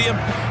stadium.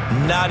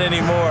 Not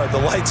anymore. The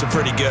lights are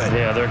pretty good.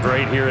 Yeah, they're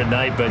great here at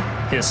night, but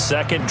his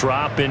second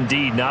drop,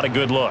 indeed, not a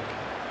good look.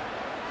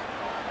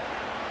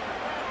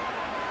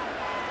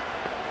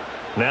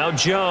 Now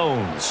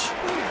Jones.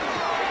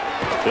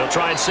 They'll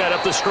try and set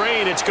up the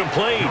screen. It's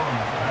complete.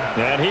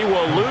 And he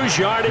will lose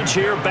yardage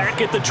here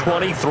back at the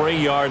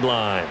 23-yard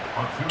line.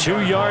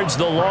 2 yards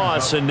the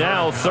loss, and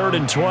now 3rd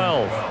and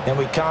 12. And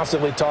we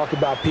constantly talk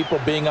about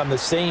people being on the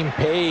same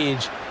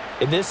page.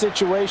 In this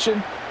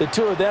situation, the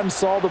two of them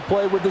saw the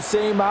play with the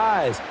same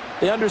eyes.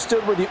 They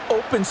understood where the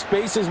open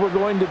spaces were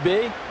going to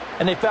be,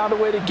 and they found a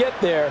way to get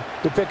there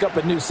to pick up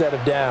a new set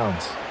of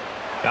downs.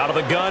 Out of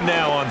the gun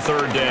now on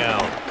 3rd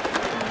down.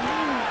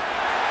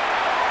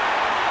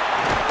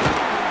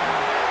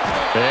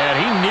 And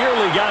he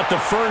nearly got the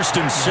first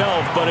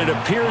himself, but it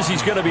appears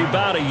he's going to be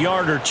about a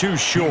yard or two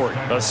short.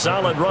 A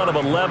solid run of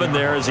 11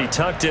 there as he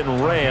tucked it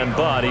and ran,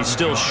 but he's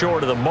still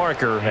short of the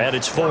marker at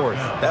its 4th.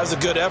 That was a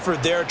good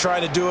effort there,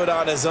 trying to do it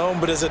on his own,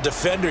 but as a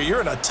defender,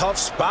 you're in a tough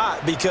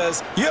spot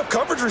because you have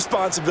coverage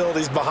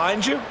responsibilities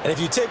behind you, and if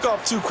you take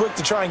off too quick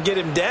to try and get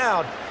him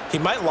down, he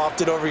might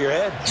loft it over your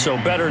head. So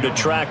better to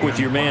track with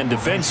your man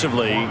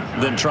defensively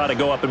than try to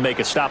go up and make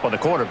a stop on the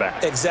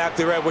quarterback.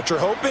 Exactly right. What you're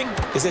hoping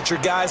is that your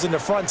guys in the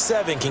front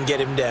seven can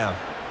get him down.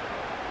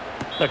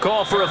 A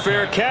call for a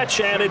fair catch,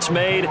 and it's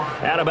made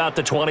at about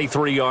the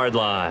 23-yard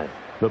line.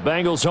 The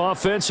Bengals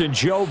offense and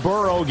Joe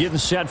Burrow getting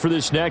set for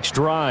this next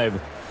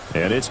drive.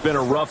 And it's been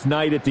a rough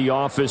night at the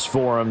office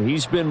for him.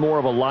 He's been more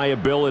of a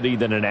liability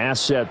than an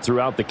asset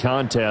throughout the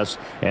contest.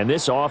 And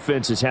this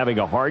offense is having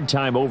a hard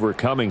time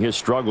overcoming his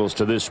struggles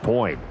to this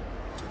point.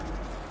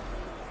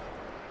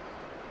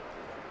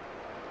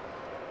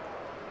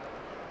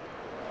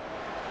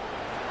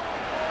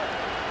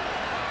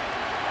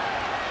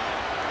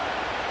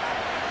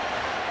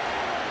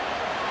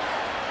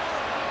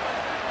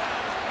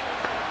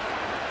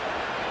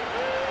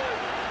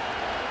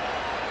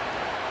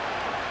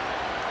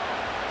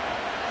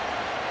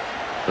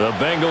 The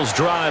Bengals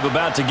drive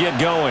about to get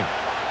going.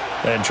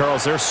 And,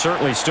 Charles, they're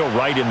certainly still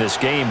right in this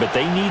game, but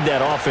they need that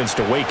offense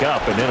to wake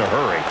up and in a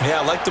hurry. Yeah,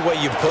 I like the way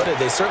you put it.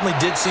 They certainly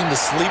did seem to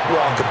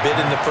sleepwalk a bit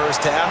in the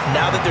first half.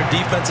 Now that their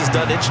defense has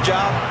done its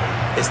job,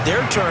 it's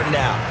their turn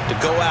now to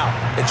go out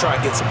and try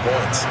and get some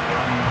points.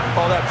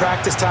 All that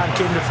practice time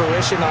came to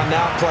fruition on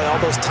that play. All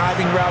those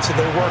timing routes that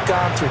they work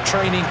on through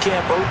training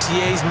camp,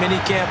 OTAs,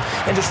 minicamp,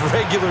 and just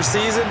regular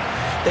season,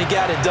 they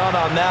got it done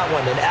on that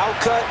one. An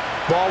outcut,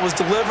 ball was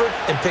delivered,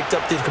 and picked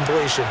up the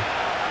completion.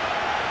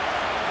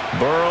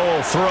 Burrow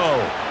will throw.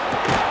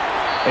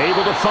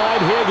 Able to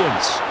find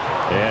Higgins.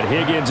 And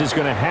Higgins is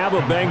going to have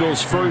a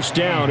Bengals first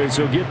down as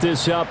he'll get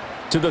this up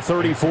to the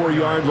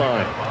 34-yard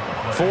line.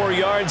 4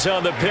 yards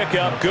on the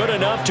pickup, good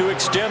enough to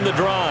extend the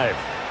drive.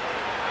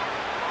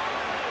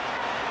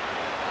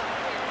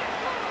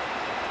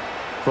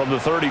 From the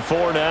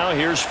 34 now,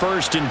 here's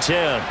 1st and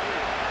 10.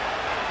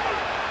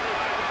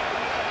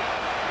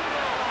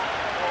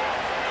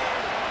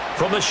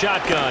 From the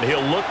shotgun,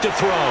 he'll look to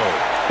throw.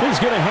 He's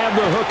going to have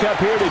the hook up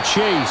here to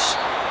Chase.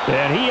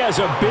 And he has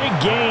a big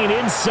gain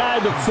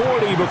inside the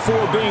 40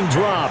 before being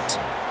dropped.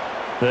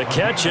 The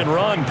catch and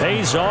run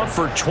pays off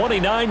for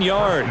 29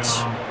 yards.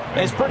 And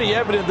it's pretty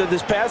evident that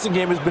this passing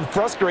game has been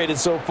frustrated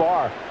so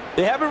far.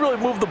 They haven't really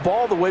moved the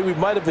ball the way we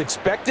might have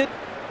expected,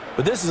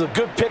 but this is a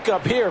good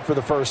pickup here for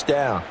the first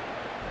down.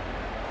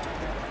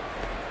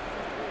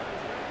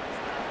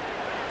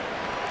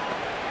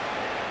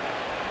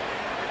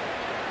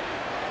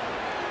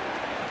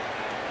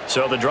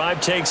 So the drive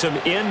takes him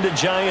into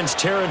Giants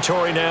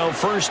territory now.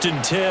 1st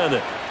and 10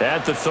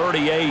 at the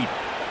 38.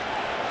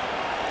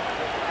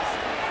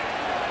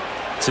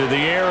 To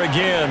the air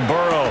again,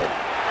 Burrow.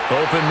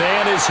 Open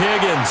man is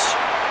Higgins.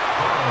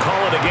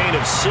 Call it a gain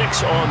of 6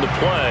 on the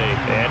play,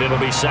 and it'll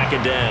be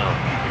 2nd down.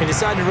 He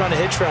decided to run a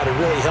hitch route. It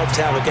really helped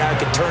to have a guy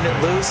who can turn it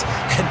loose,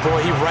 and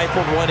boy, he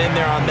rifled one in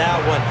there on that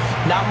one.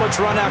 Not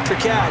much run after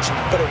catch,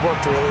 but it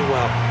worked really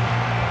well.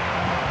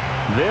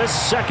 This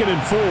 2nd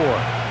and 4.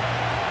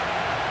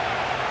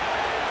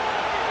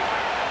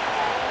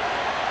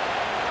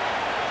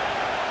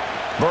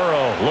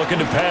 Burrow looking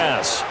to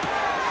pass.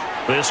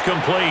 This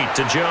complete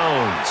to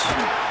Jones.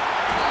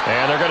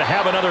 And they're going to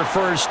have another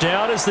first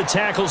down as the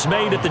tackle's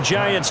made at the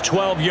Giants'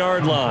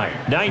 12-yard line.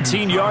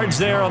 19 yards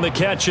there on the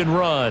catch and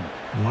run.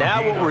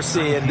 Now what we're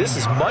seeing, this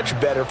is much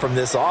better from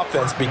this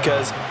offense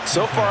because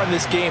so far in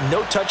this game,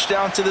 no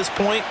touchdowns to this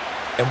point.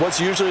 And what's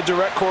usually a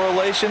direct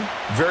correlation?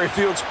 Very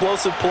few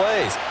explosive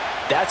plays.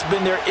 That's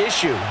been their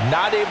issue,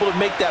 not able to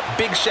make that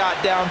big shot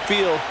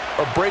downfield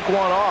or break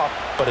one off,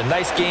 but a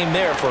nice game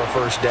there for a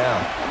first down.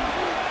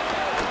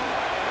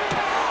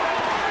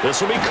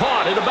 This will be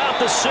caught at about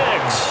the 6.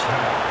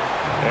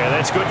 And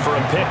that's good for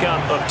a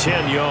pickup of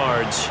 10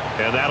 yards.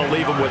 And that'll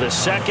leave him with a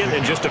 2nd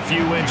and just a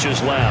few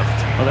inches left.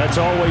 Well, that's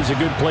always a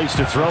good place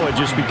to throw it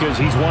just because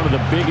he's one of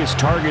the biggest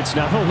targets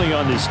not only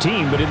on this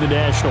team but in the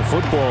National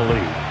Football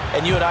League.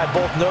 And you and I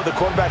both know the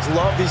quarterbacks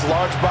love these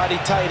large-body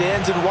tight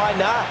ends, and why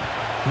not?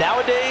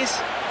 Nowadays,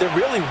 they're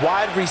really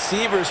wide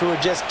receivers who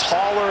are just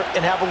taller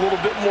and have a little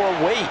bit more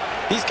weight.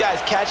 These guys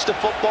catch the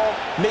football,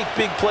 make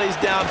big plays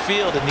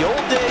downfield. In the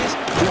old days,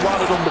 we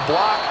wanted them to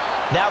block.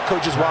 Now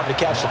coaches want them to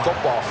catch the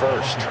football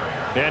first.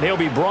 And he'll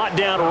be brought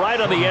down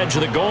right on the edge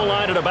of the goal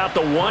line at about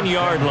the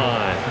 1-yard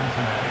line.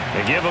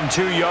 And give them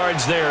 2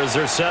 yards there as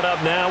they're set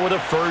up now with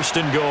a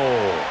 1st and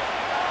goal.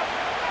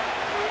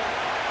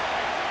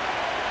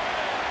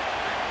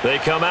 They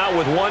come out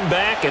with 1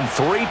 back and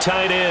 3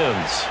 tight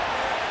ends.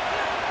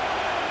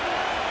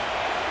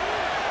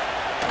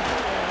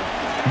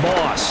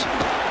 Moss.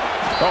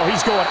 Oh,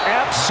 he's going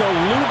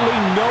absolutely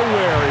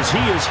nowhere as he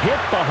is hit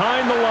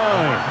behind the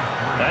line.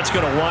 That's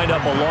going to wind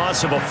up a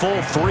loss of a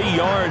full 3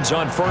 yards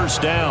on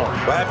first down.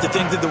 I have to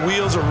think that the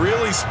wheels are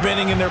really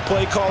spinning in their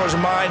play caller's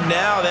mind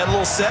now. That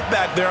little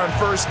setback there on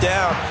first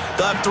down.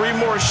 They'll have 3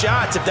 more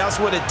shots if that's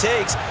what it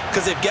takes,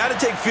 because they've got to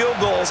take field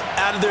goals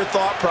out of their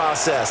thought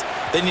process.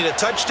 They need a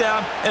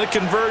touchdown and a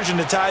conversion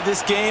to tie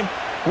this game.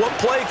 What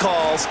play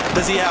calls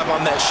does he have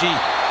on that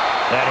sheet?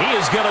 And he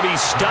is going to be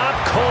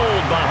stopped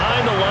cold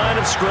behind the line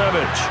of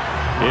scrimmage.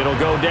 It'll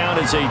go down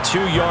as a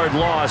 2-yard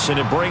loss, and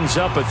it brings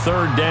up a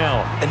 3rd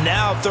down. And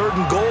now 3rd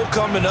and goal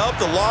coming up,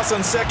 the loss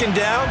on 2nd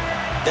down.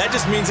 That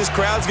just means this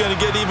crowd's going to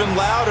get even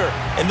louder,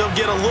 and they'll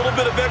get a little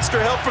bit of extra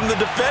help from the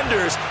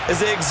defenders as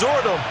they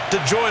exhort them to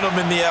join them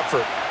in the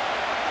effort.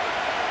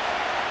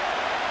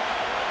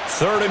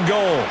 3rd and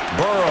goal,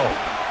 Burrow.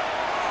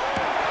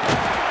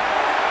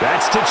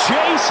 That's to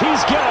Chase.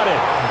 He's got it.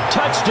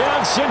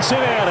 Touchdown,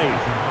 Cincinnati.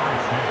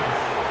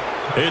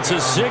 It's a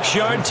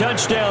 6-yard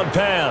touchdown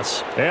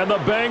pass, and the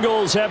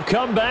Bengals have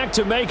come back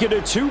to make it a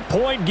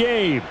 2-point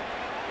game.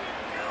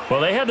 Well,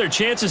 they had their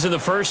chances in the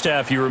first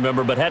half, you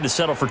remember, but had to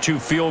settle for 2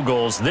 field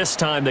goals. This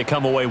time they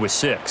come away with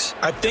 6.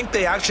 I think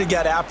they actually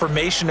got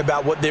affirmation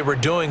about what they were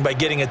doing by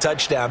getting a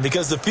touchdown,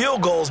 because the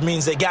field goals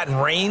means they got in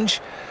range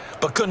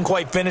but couldn't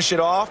quite finish it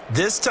off.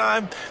 This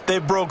time they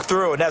broke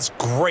through, and that's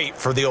great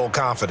for the old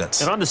confidence.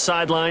 And on the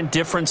sideline,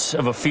 difference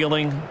of a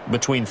feeling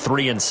between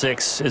 3 and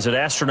 6, is it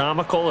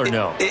astronomical or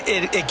no?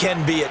 It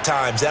can be at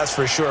times, that's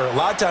for sure. A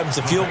lot of times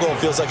the field goal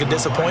feels like a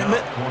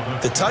disappointment.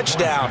 The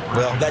touchdown,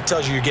 well, that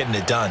tells you you're getting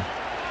it done.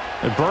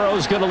 And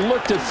Burrow's going to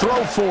look to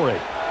throw for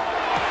it.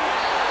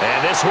 And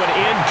this one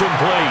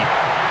incomplete.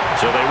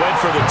 So they went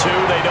for the 2.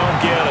 They don't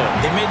get it.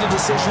 They made the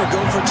decision to go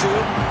for 2.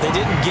 They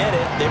didn't get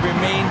it. They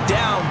remained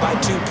down by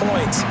 2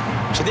 points.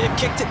 Should they have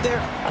kicked it there?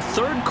 A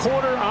 3rd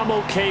quarter, I'm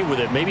okay with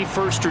it. Maybe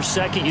 1st or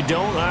 2nd, you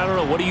don't? I don't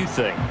know. What do you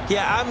think?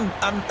 Yeah,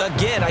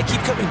 again, I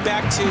keep coming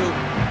back to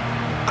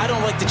I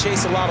don't like to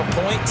chase a lot of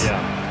points.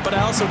 Yeah. But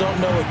I also don't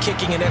know what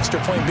kicking an extra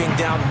point being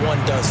down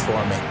 1 does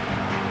for me.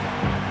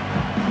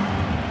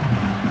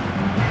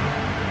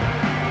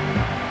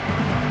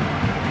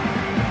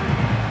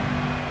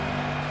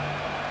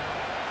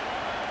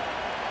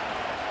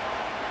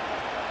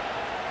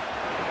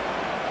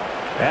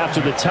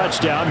 After the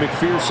touchdown,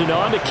 McPherson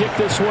on to kick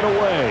this one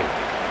away.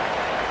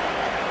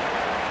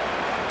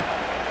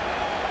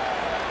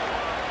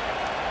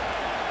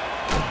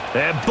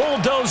 And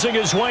bulldozing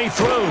his way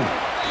through.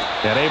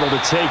 And able to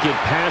take it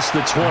past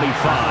the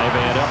 25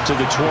 and up to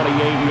the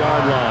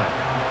 28-yard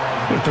line.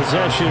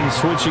 Possession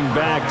switching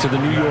back to the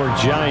New York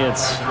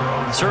Giants.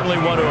 Certainly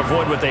want to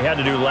avoid what they had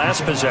to do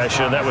last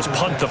possession. That was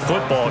punt the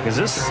football, because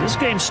this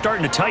game's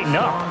starting to tighten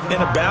up. In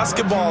a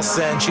basketball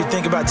sense, you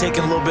think about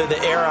taking a little bit of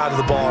the air out of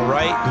the ball,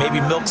 right? Maybe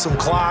milk some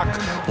clock,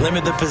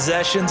 limit the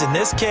possessions. In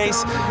this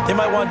case, they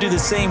might want to do the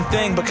same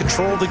thing, but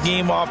control the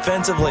game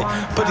offensively.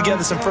 Put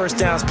together some first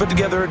downs, put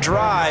together a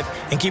drive,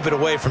 and keep it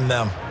away from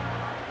them.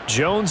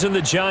 Jones and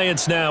the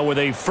Giants now with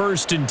a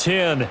 1st and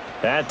 10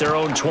 at their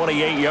own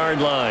 28-yard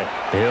line.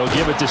 He'll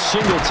give it to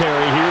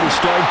Singletary here to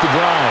start the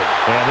drive.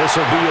 And this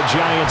will be a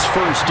Giants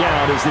 1st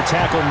down as the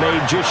tackle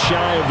made just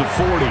shy of the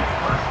 40.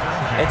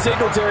 And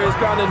Singletary has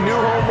found a new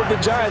home with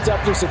the Giants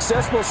after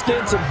successful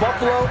stints in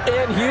Buffalo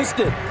and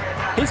Houston.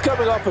 He's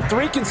coming off of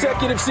 3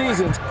 consecutive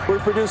seasons where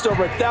he produced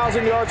over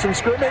 1,000 yards from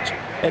scrimmage,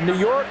 and New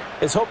York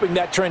is hoping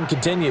that trend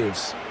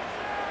continues.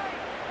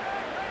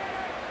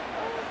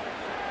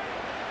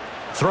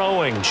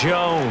 Throwing,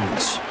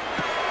 Jones.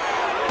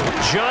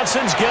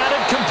 Johnson's got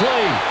it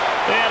complete.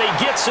 And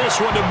he gets this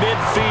one to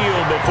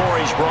midfield before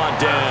he's brought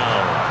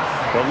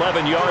down.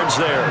 11 yards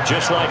there,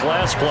 just like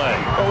last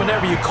play. But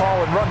whenever you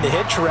call and run the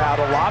hitch route,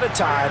 a lot of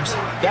times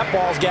that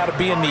ball's got to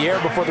be in the air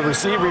before the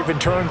receiver even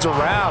turns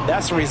around.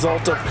 That's the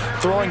result of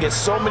throwing it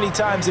so many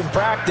times in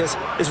practice.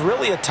 Is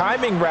really a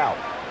timing route.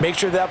 Make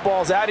sure that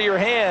ball's out of your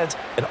hands,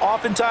 and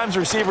oftentimes the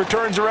receiver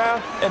turns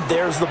around, and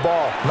there's the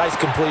ball. Nice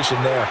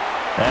completion there.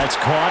 That's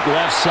caught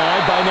left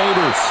side by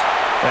Neighbors.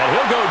 And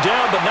he'll go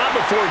down, but not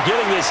before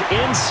getting this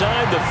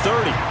inside the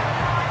 30.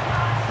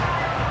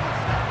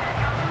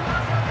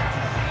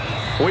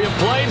 We have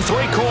played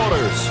 3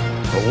 quarters.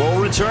 But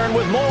we'll return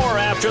with more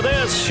after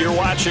this. You're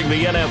watching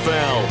the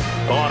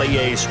NFL on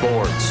EA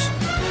Sports.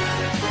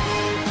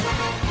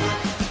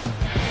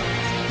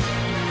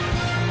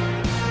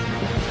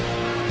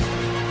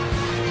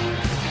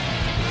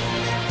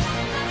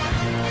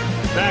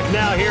 Back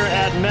now here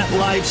at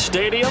MetLife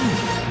Stadium.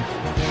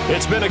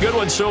 It's been a good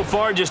one so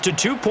far. Just a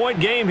 2-point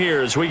game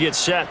here as we get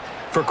set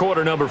for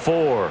quarter number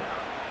 4.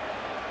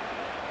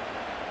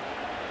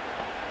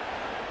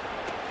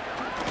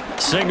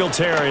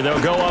 Singletary,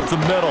 they'll go up the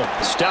middle.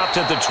 Stopped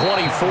at the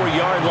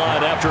 24-yard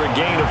line after a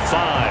gain of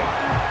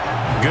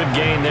 5. Good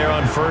gain there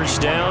on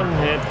 1st down.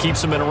 It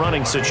keeps them in a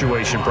running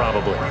situation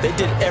probably. They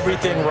did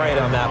everything right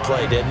on that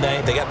play, didn't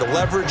they? They got the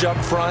leverage up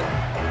front,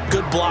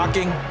 good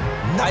blocking,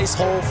 nice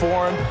hole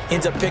for him,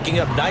 ends up picking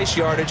up nice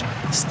yardage,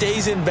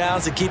 stays in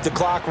bounds to keep the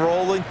clock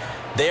rolling.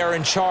 They are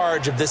in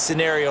charge of this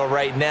scenario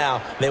right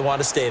now. They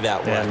want to stay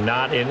that way. And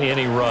not in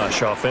any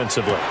rush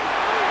offensively.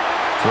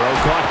 Throw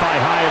caught by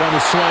Hyatt on the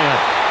slant.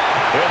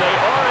 And they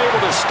are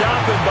able to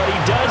stop him, but he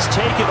does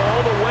take it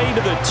all the way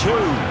to the 2.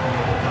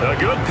 A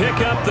good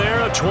pickup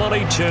there, a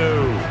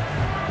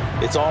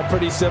 22. It's all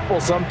pretty simple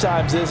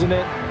sometimes, isn't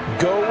it?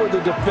 Go where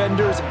the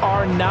defenders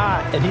are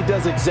not, and he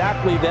does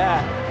exactly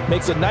that.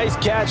 Makes a nice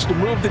catch to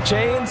move the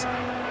chains.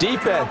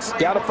 Defense,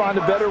 got to find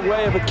a better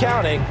way of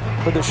accounting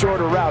for the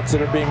shorter routes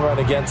that are being run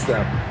against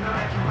them.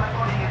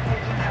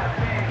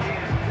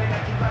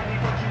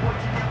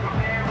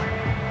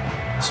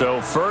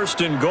 So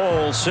first and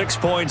goal, 6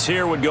 points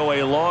here would go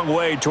a long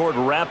way toward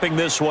wrapping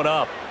this one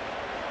up.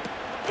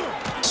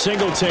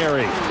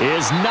 Singletary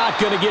is not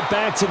going to get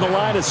back to the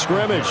line of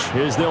scrimmage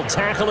as they'll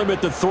tackle him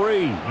at the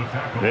 3.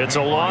 It's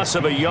a loss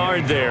of a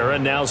yard there,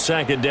 and now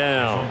second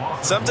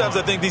down. Sometimes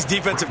I think these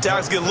defensive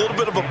tackles get a little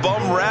bit of a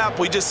bum rap.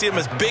 We just see them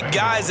as big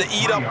guys that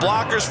eat up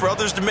blockers for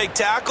others to make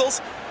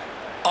tackles.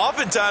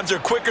 Oftentimes they're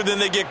quicker than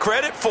they get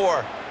credit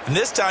for. And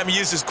this time he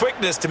used his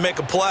quickness to make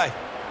a play.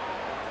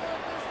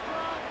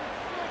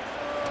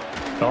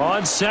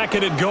 On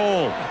second and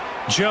goal,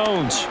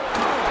 Jones.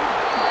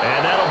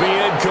 And that'll be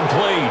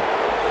incomplete.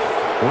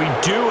 We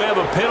do have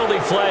a penalty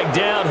flag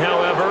down,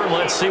 however.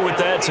 Let's see what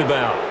that's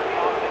about.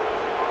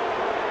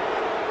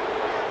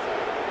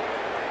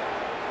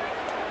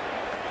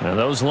 Now,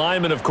 those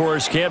linemen, of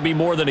course, can't be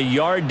more than a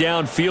yard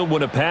downfield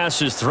when a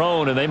pass is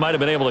thrown, and they might have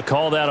been able to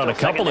call that on a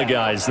couple of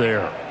guys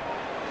there.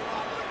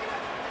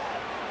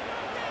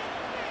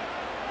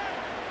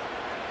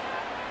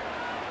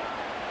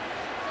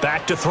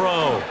 Back to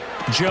throw.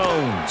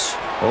 Jones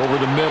over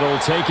the middle,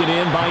 taken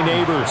in by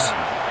Neighbors.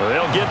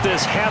 They'll get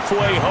this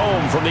halfway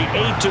home from the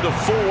 8 to the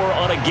 4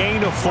 on a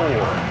gain of 4.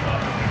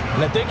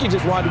 And I think he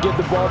just wanted to get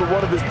the ball to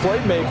one of his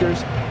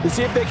playmakers to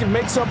see if they can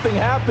make something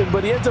happen,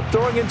 but he ends up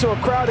throwing into a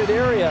crowded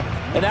area,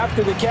 and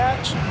after the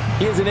catch,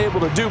 he isn't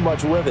able to do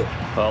much with it.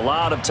 A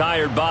lot of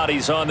tired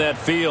bodies on that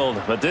field,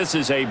 but this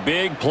is a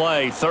big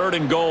play, third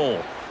and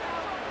goal.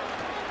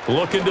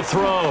 Looking to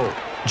throw.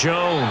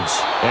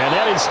 Jones. And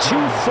that is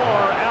too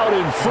far out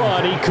in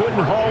front. He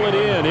couldn't haul it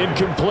in.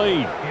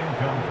 Incomplete.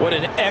 What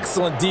an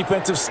excellent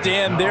defensive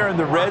stand there in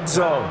the red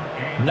zone.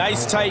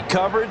 Nice tight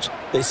coverage.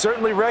 They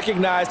certainly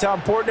recognized how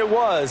important it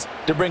was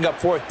to bring up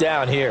fourth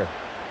down here.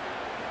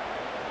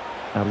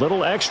 A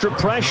little extra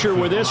pressure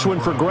with this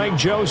one for Greg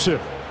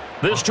Joseph.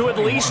 This to at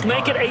least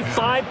make it a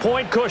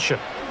 5-point cushion.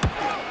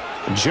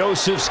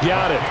 Joseph's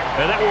got it.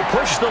 And that will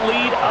push the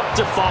lead up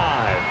to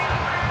 5.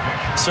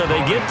 So they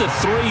get to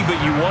 3, but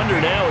you wonder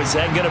now, is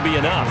that going to be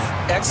enough?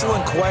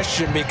 Excellent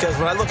question, because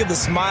when I look at the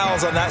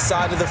smiles on that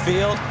side of the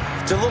field,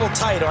 they're a little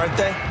tight, aren't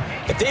they?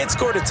 If they had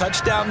scored a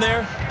touchdown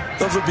there,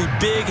 those would be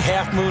big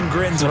half-moon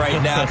grins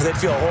right now because they'd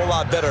feel a whole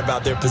lot better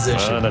about their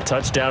position. And a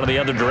touchdown in the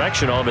other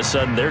direction, all of a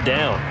sudden they're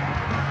down.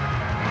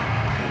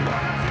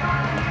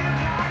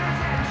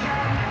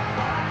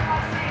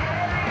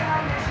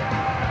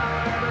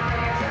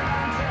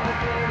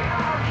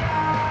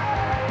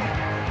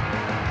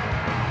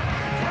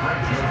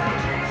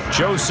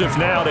 Joseph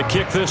now to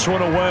kick this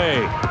one away.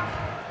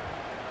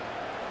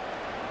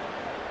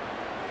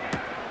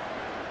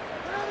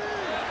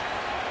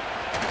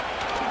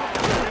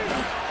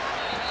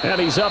 And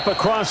he's up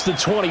across the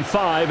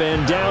 25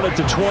 and down at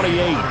the 28.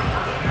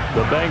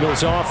 The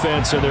Bengals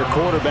offense and their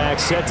quarterback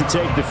set to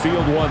take the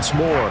field once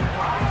more.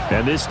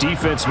 And this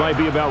defense might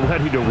be about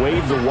ready to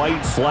wave the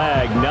white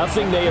flag.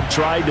 Nothing they have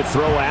tried to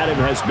throw at him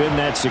has been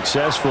that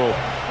successful.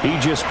 He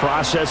just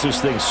processes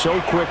things so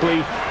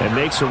quickly and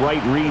makes a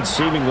right read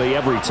seemingly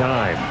every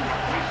time.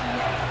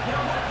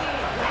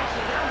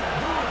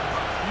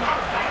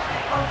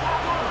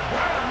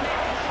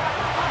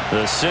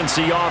 The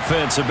Cincy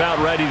offense about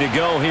ready to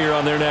go here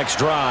on their next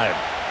drive.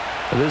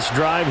 This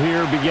drive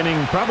here beginning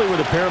probably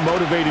with a pair of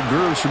motivated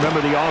groups. Remember,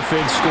 the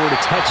offense scored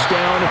a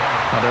touchdown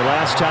on their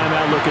last time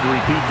out. Look at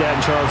repeat that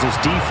in Charles's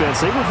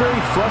defense. They were very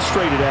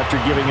frustrated after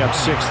giving up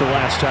 6 the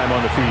last time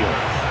on the field.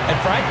 And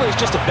frankly, it's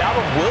just a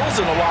battle of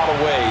wills in a lot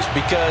of ways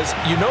because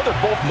you know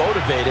they're both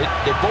motivated.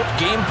 They both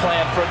game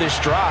plan for this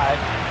drive,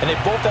 and they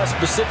both have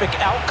specific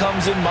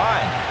outcomes in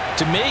mind.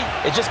 To me,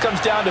 it just comes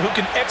down to who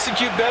can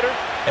execute better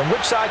and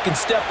which side can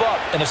step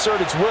up and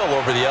assert its will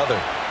over the other.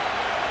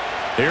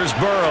 Here's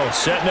Burrow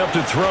setting up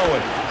to throw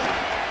it.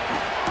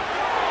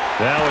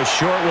 Now a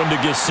short one to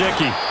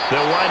Gesicki.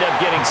 They'll wind up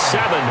getting 7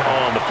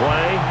 on the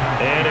play,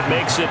 and it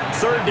makes it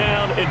third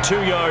down and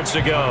 2 yards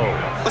to go.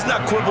 Let's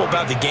not quibble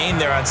about the gain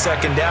there on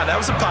second down. That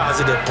was a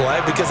positive play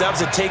because that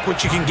was a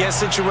take-what-you-can-get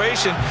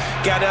situation.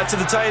 Got out to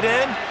the tight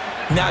end.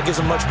 Now it gives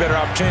a much better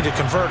opportunity to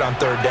convert on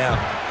third down.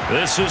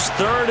 This is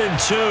 3rd and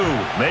 2,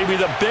 maybe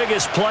the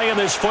biggest play in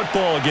this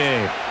football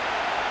game.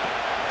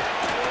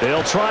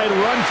 They'll try and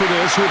run for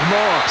this with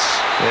Moss.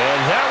 And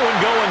that one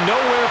going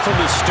nowhere from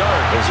the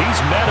start as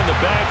he's met in the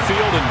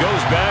backfield and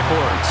goes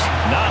backwards.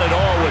 Not at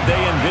all what they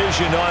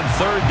envisioned on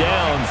third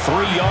down,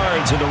 3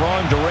 yards in the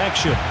wrong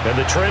direction. And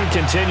the trend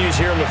continues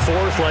here in the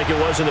 4th like it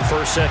was in the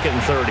 1st, 2nd,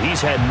 and 3rd.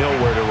 He's had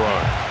nowhere to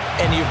run.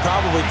 And you're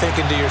probably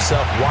thinking to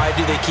yourself, why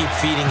do they keep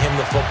feeding him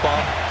the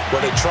football? Well,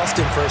 they trust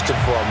him first and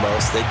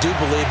foremost. They do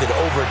believe that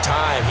over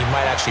time he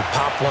might actually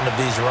pop one of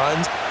these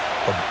runs.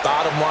 But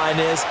bottom line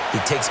is, he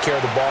takes care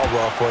of the ball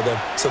well for them,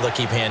 so they'll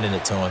keep handing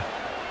it to him.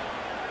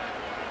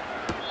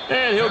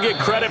 And he'll get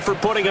credit for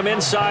putting him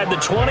inside the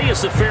 20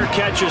 as the fair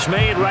catch is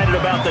made right at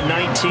about the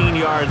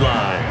 19-yard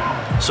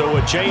line. So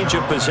a change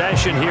of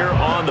possession here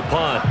on the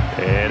punt.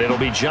 And it'll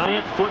be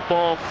Giant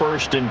football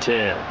 1st and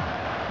 10.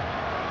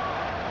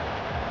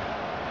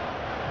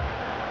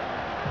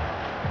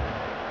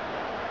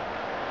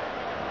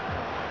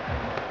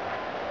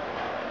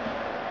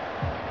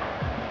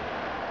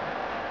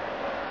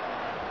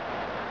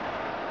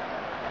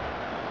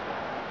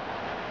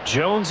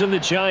 Jones and the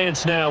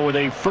Giants now with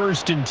a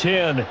 1st and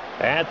 10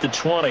 at the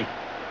 20.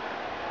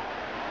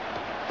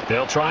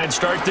 They'll try and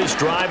start this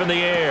drive in the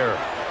air.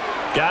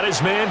 Got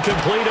his man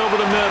complete over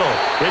the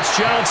middle. It's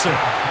Johnson.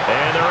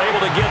 And they're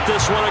able to get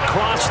this one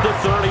across the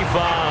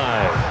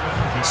 35.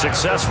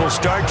 Successful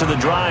start to the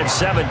drive,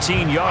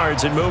 17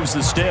 yards, and moves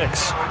the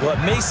sticks. Well,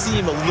 it may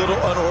seem a little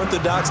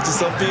unorthodox to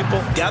some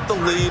people. Got the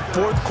lead,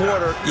 4th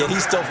quarter, yet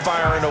he's still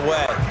firing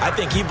away. I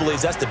think he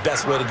believes that's the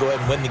best way to go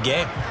ahead and win the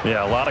game.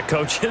 Yeah, a lot of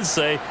coaches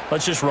say,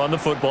 let's just run the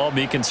football,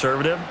 be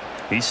conservative.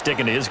 He's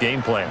sticking to his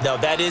game plan. No,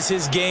 that is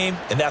his game,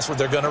 and that's what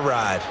they're going to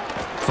ride.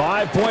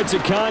 5 points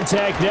of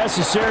contact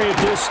necessary at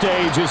this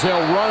stage as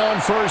they'll run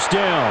on 1st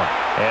down.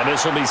 And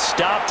this will be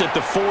stopped at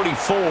the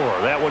 44.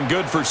 That one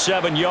good for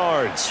 7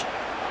 yards.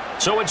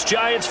 So it's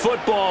Giants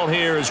football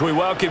here as we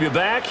welcome you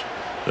back.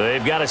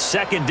 They've got a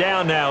 2nd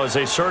down now as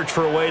they search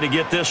for a way to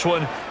get this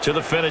one to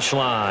the finish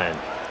line.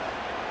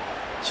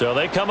 So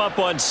they come up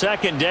on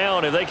 2nd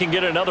down. If they can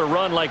get another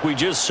run like we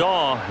just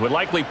saw, would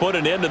likely put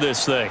an end to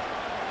this thing.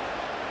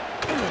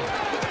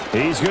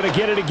 He's going to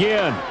get it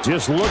again.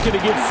 Just looking to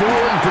get forward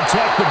and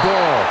protect the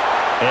ball.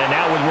 And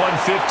now with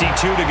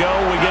 1:52 to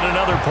go, we get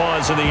another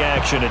pause in the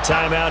action. A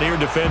timeout here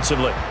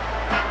defensively.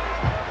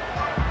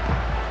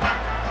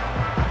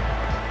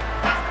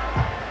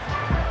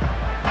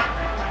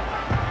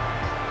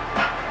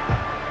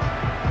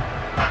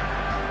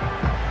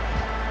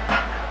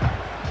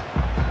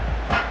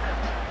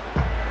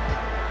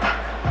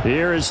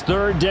 Here is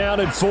 3rd down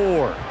and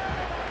 4.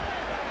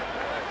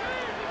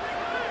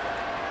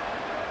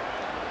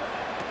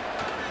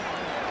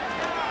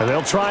 And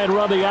they'll try and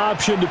run the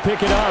option to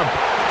pick it up.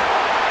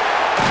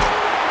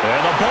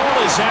 And the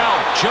ball is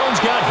out. Jones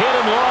got hit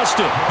and lost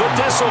it. But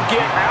this will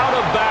get out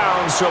of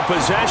bounds, so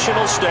possession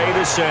will stay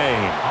the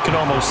same. You can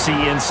almost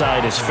see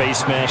inside his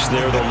face mask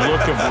there the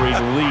look of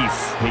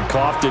relief. He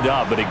coughed it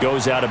up, but it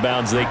goes out of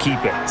bounds. They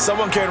keep it.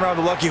 Someone carrying around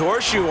the lucky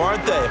horseshoe,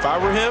 aren't they? If I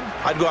were him,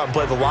 I'd go out and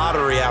play the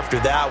lottery after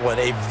that one.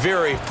 A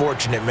very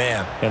fortunate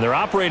man. And they're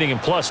operating in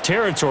plus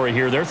territory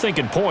here. They're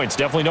thinking points.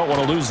 Definitely don't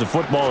want to lose the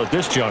football at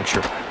this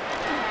juncture.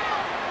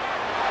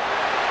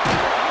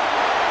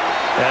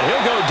 And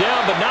he'll go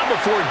down, but not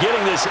before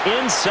getting this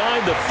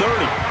inside the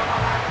 30.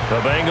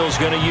 The Bengals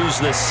going to use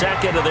the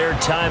 2nd of their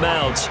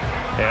timeouts,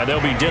 and they'll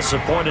be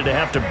disappointed to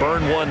have to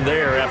burn one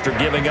there after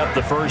giving up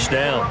the 1st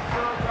down.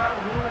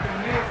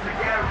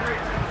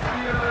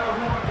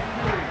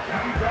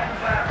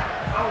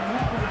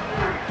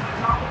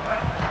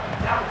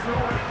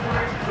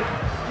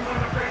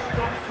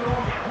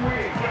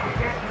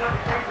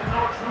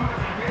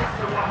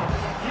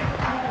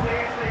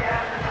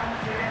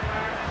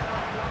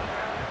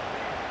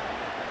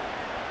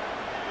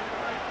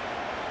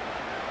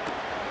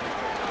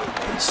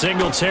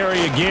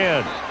 Singletary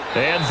again.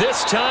 And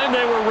this time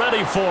they were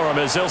ready for him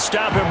as they'll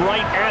stop him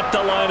right at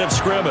the line of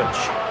scrimmage.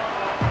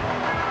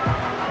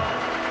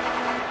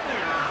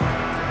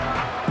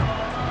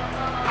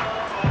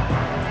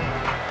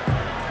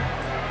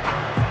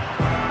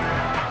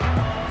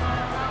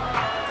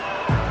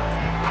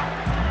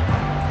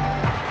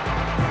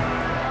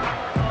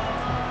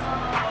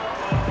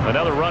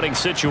 Another running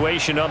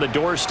situation on the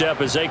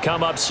doorstep as they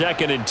come up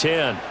 2nd and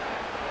 10.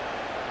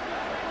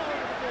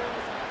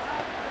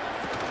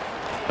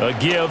 A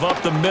give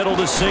up the middle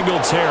to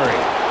Singletary.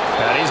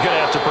 And he's going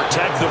to have to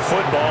protect the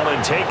football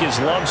and take his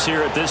lumps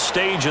here at this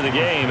stage of the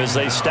game as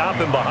they stop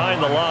him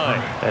behind the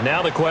line. And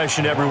now the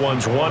question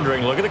everyone's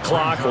wondering, look at the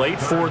clock, late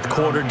 4th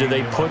quarter, do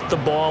they put the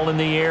ball in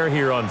the air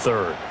here on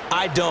 3rd?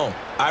 I don't.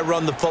 I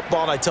run the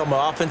football and I tell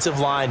my offensive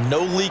line,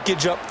 no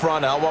leakage up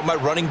front. I don't want my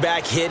running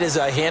back hit as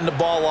I hand the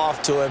ball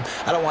off to him.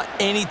 I don't want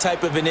any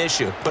type of an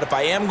issue. But if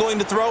I am going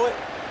to throw it,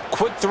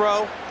 quick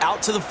throw,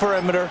 out to the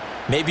perimeter,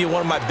 maybe one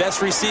of my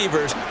best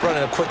receivers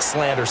running a quick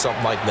slant or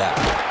something like that.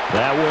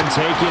 That one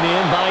taken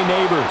in by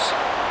Neighbors.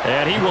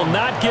 And he will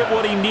not get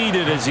what he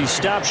needed as he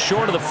stops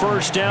short of the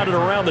 1st down at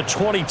around the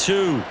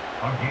 22.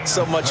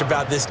 So much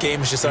about this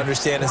game is just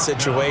understanding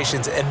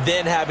situations and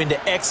then having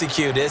to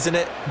execute, isn't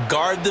it?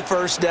 Guard the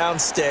 1st down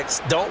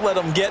sticks. Don't let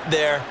them get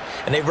there.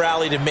 And they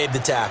rallied and made the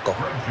tackle.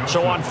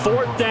 So on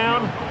 4th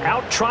down,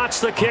 out trots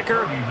the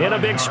kicker in a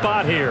big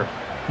spot here.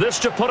 This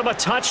to put him a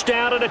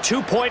touchdown and a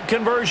 2-point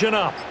conversion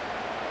up.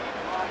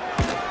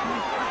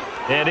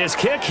 And his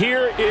kick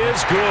here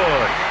is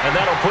good. And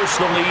that'll push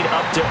the lead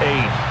up to 8.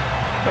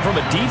 Now from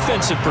a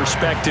defensive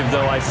perspective,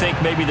 though, I think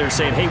maybe they're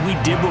saying, hey,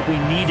 we did what we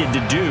needed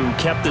to do,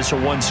 kept this a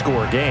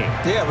 1-score game.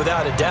 Yeah,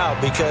 without a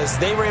doubt, because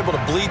they were able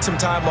to bleed some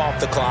time off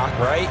the clock,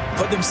 right?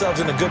 Put themselves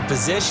in a good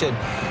position,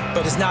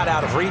 but it's not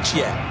out of reach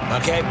yet,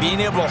 okay?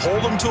 Being able to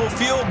hold them to a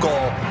field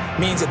goal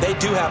means that they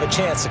do have a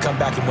chance to come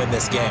back and win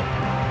this game.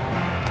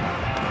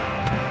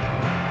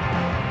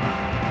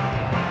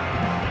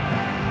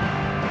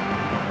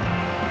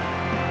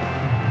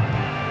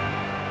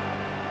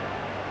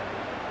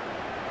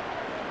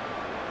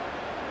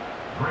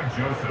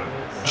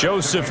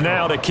 Joseph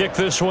now to kick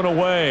this one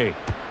away.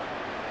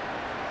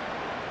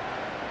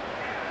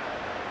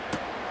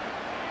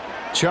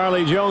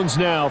 Charlie Jones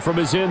now from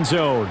his end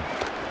zone.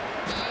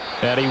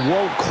 And he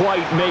won't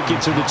quite make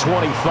it to the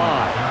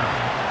 25.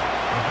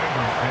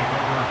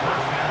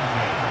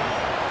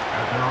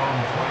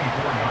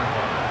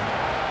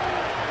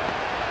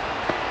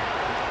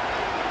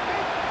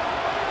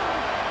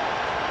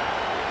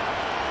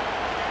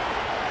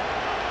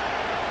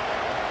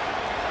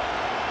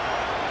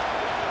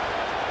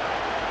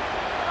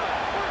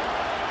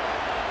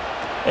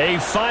 A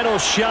final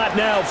shot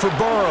now for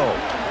Burrow.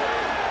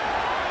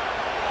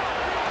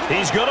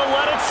 He's going to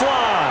let it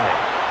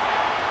fly.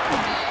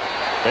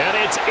 And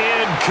it's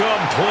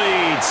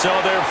incomplete. So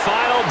their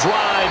final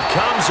drive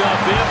comes up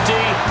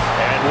empty.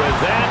 And with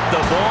that,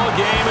 the ball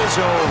game is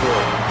over.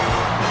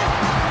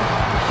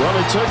 Well,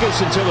 it took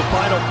us until the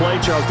final play,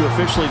 Charles, to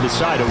officially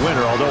decide a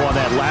winner. Although on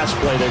that last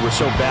play they were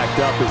so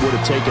backed up, it would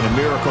have taken a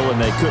miracle, and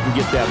they couldn't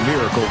get that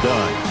miracle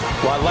done.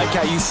 Well, I like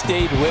how you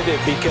stayed with it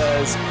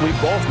because we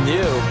both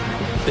knew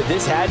that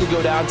this had to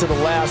go down to the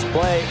last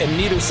play, and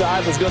neither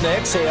side was going to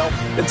exhale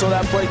until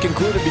that play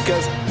concluded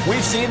because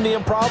we've seen the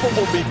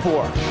improbable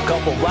before. A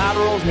couple of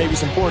laterals, maybe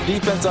some poor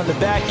defense on the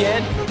back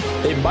end.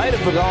 They might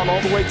have gone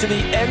all the way to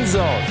the end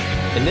zone.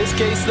 In this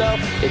case, though,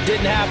 it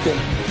didn't happen.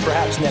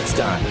 Perhaps next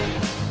time.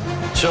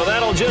 So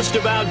that'll just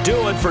about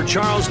do it for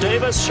Charles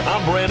Davis.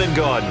 I'm Brandon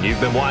Gaudin. You've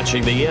been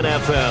watching the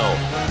NFL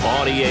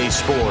on EA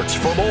Sports.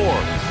 For more,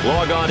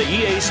 log on to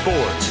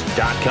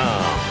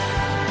easports.com.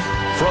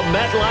 From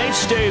MetLife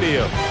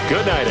Stadium,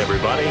 good night,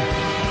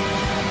 everybody.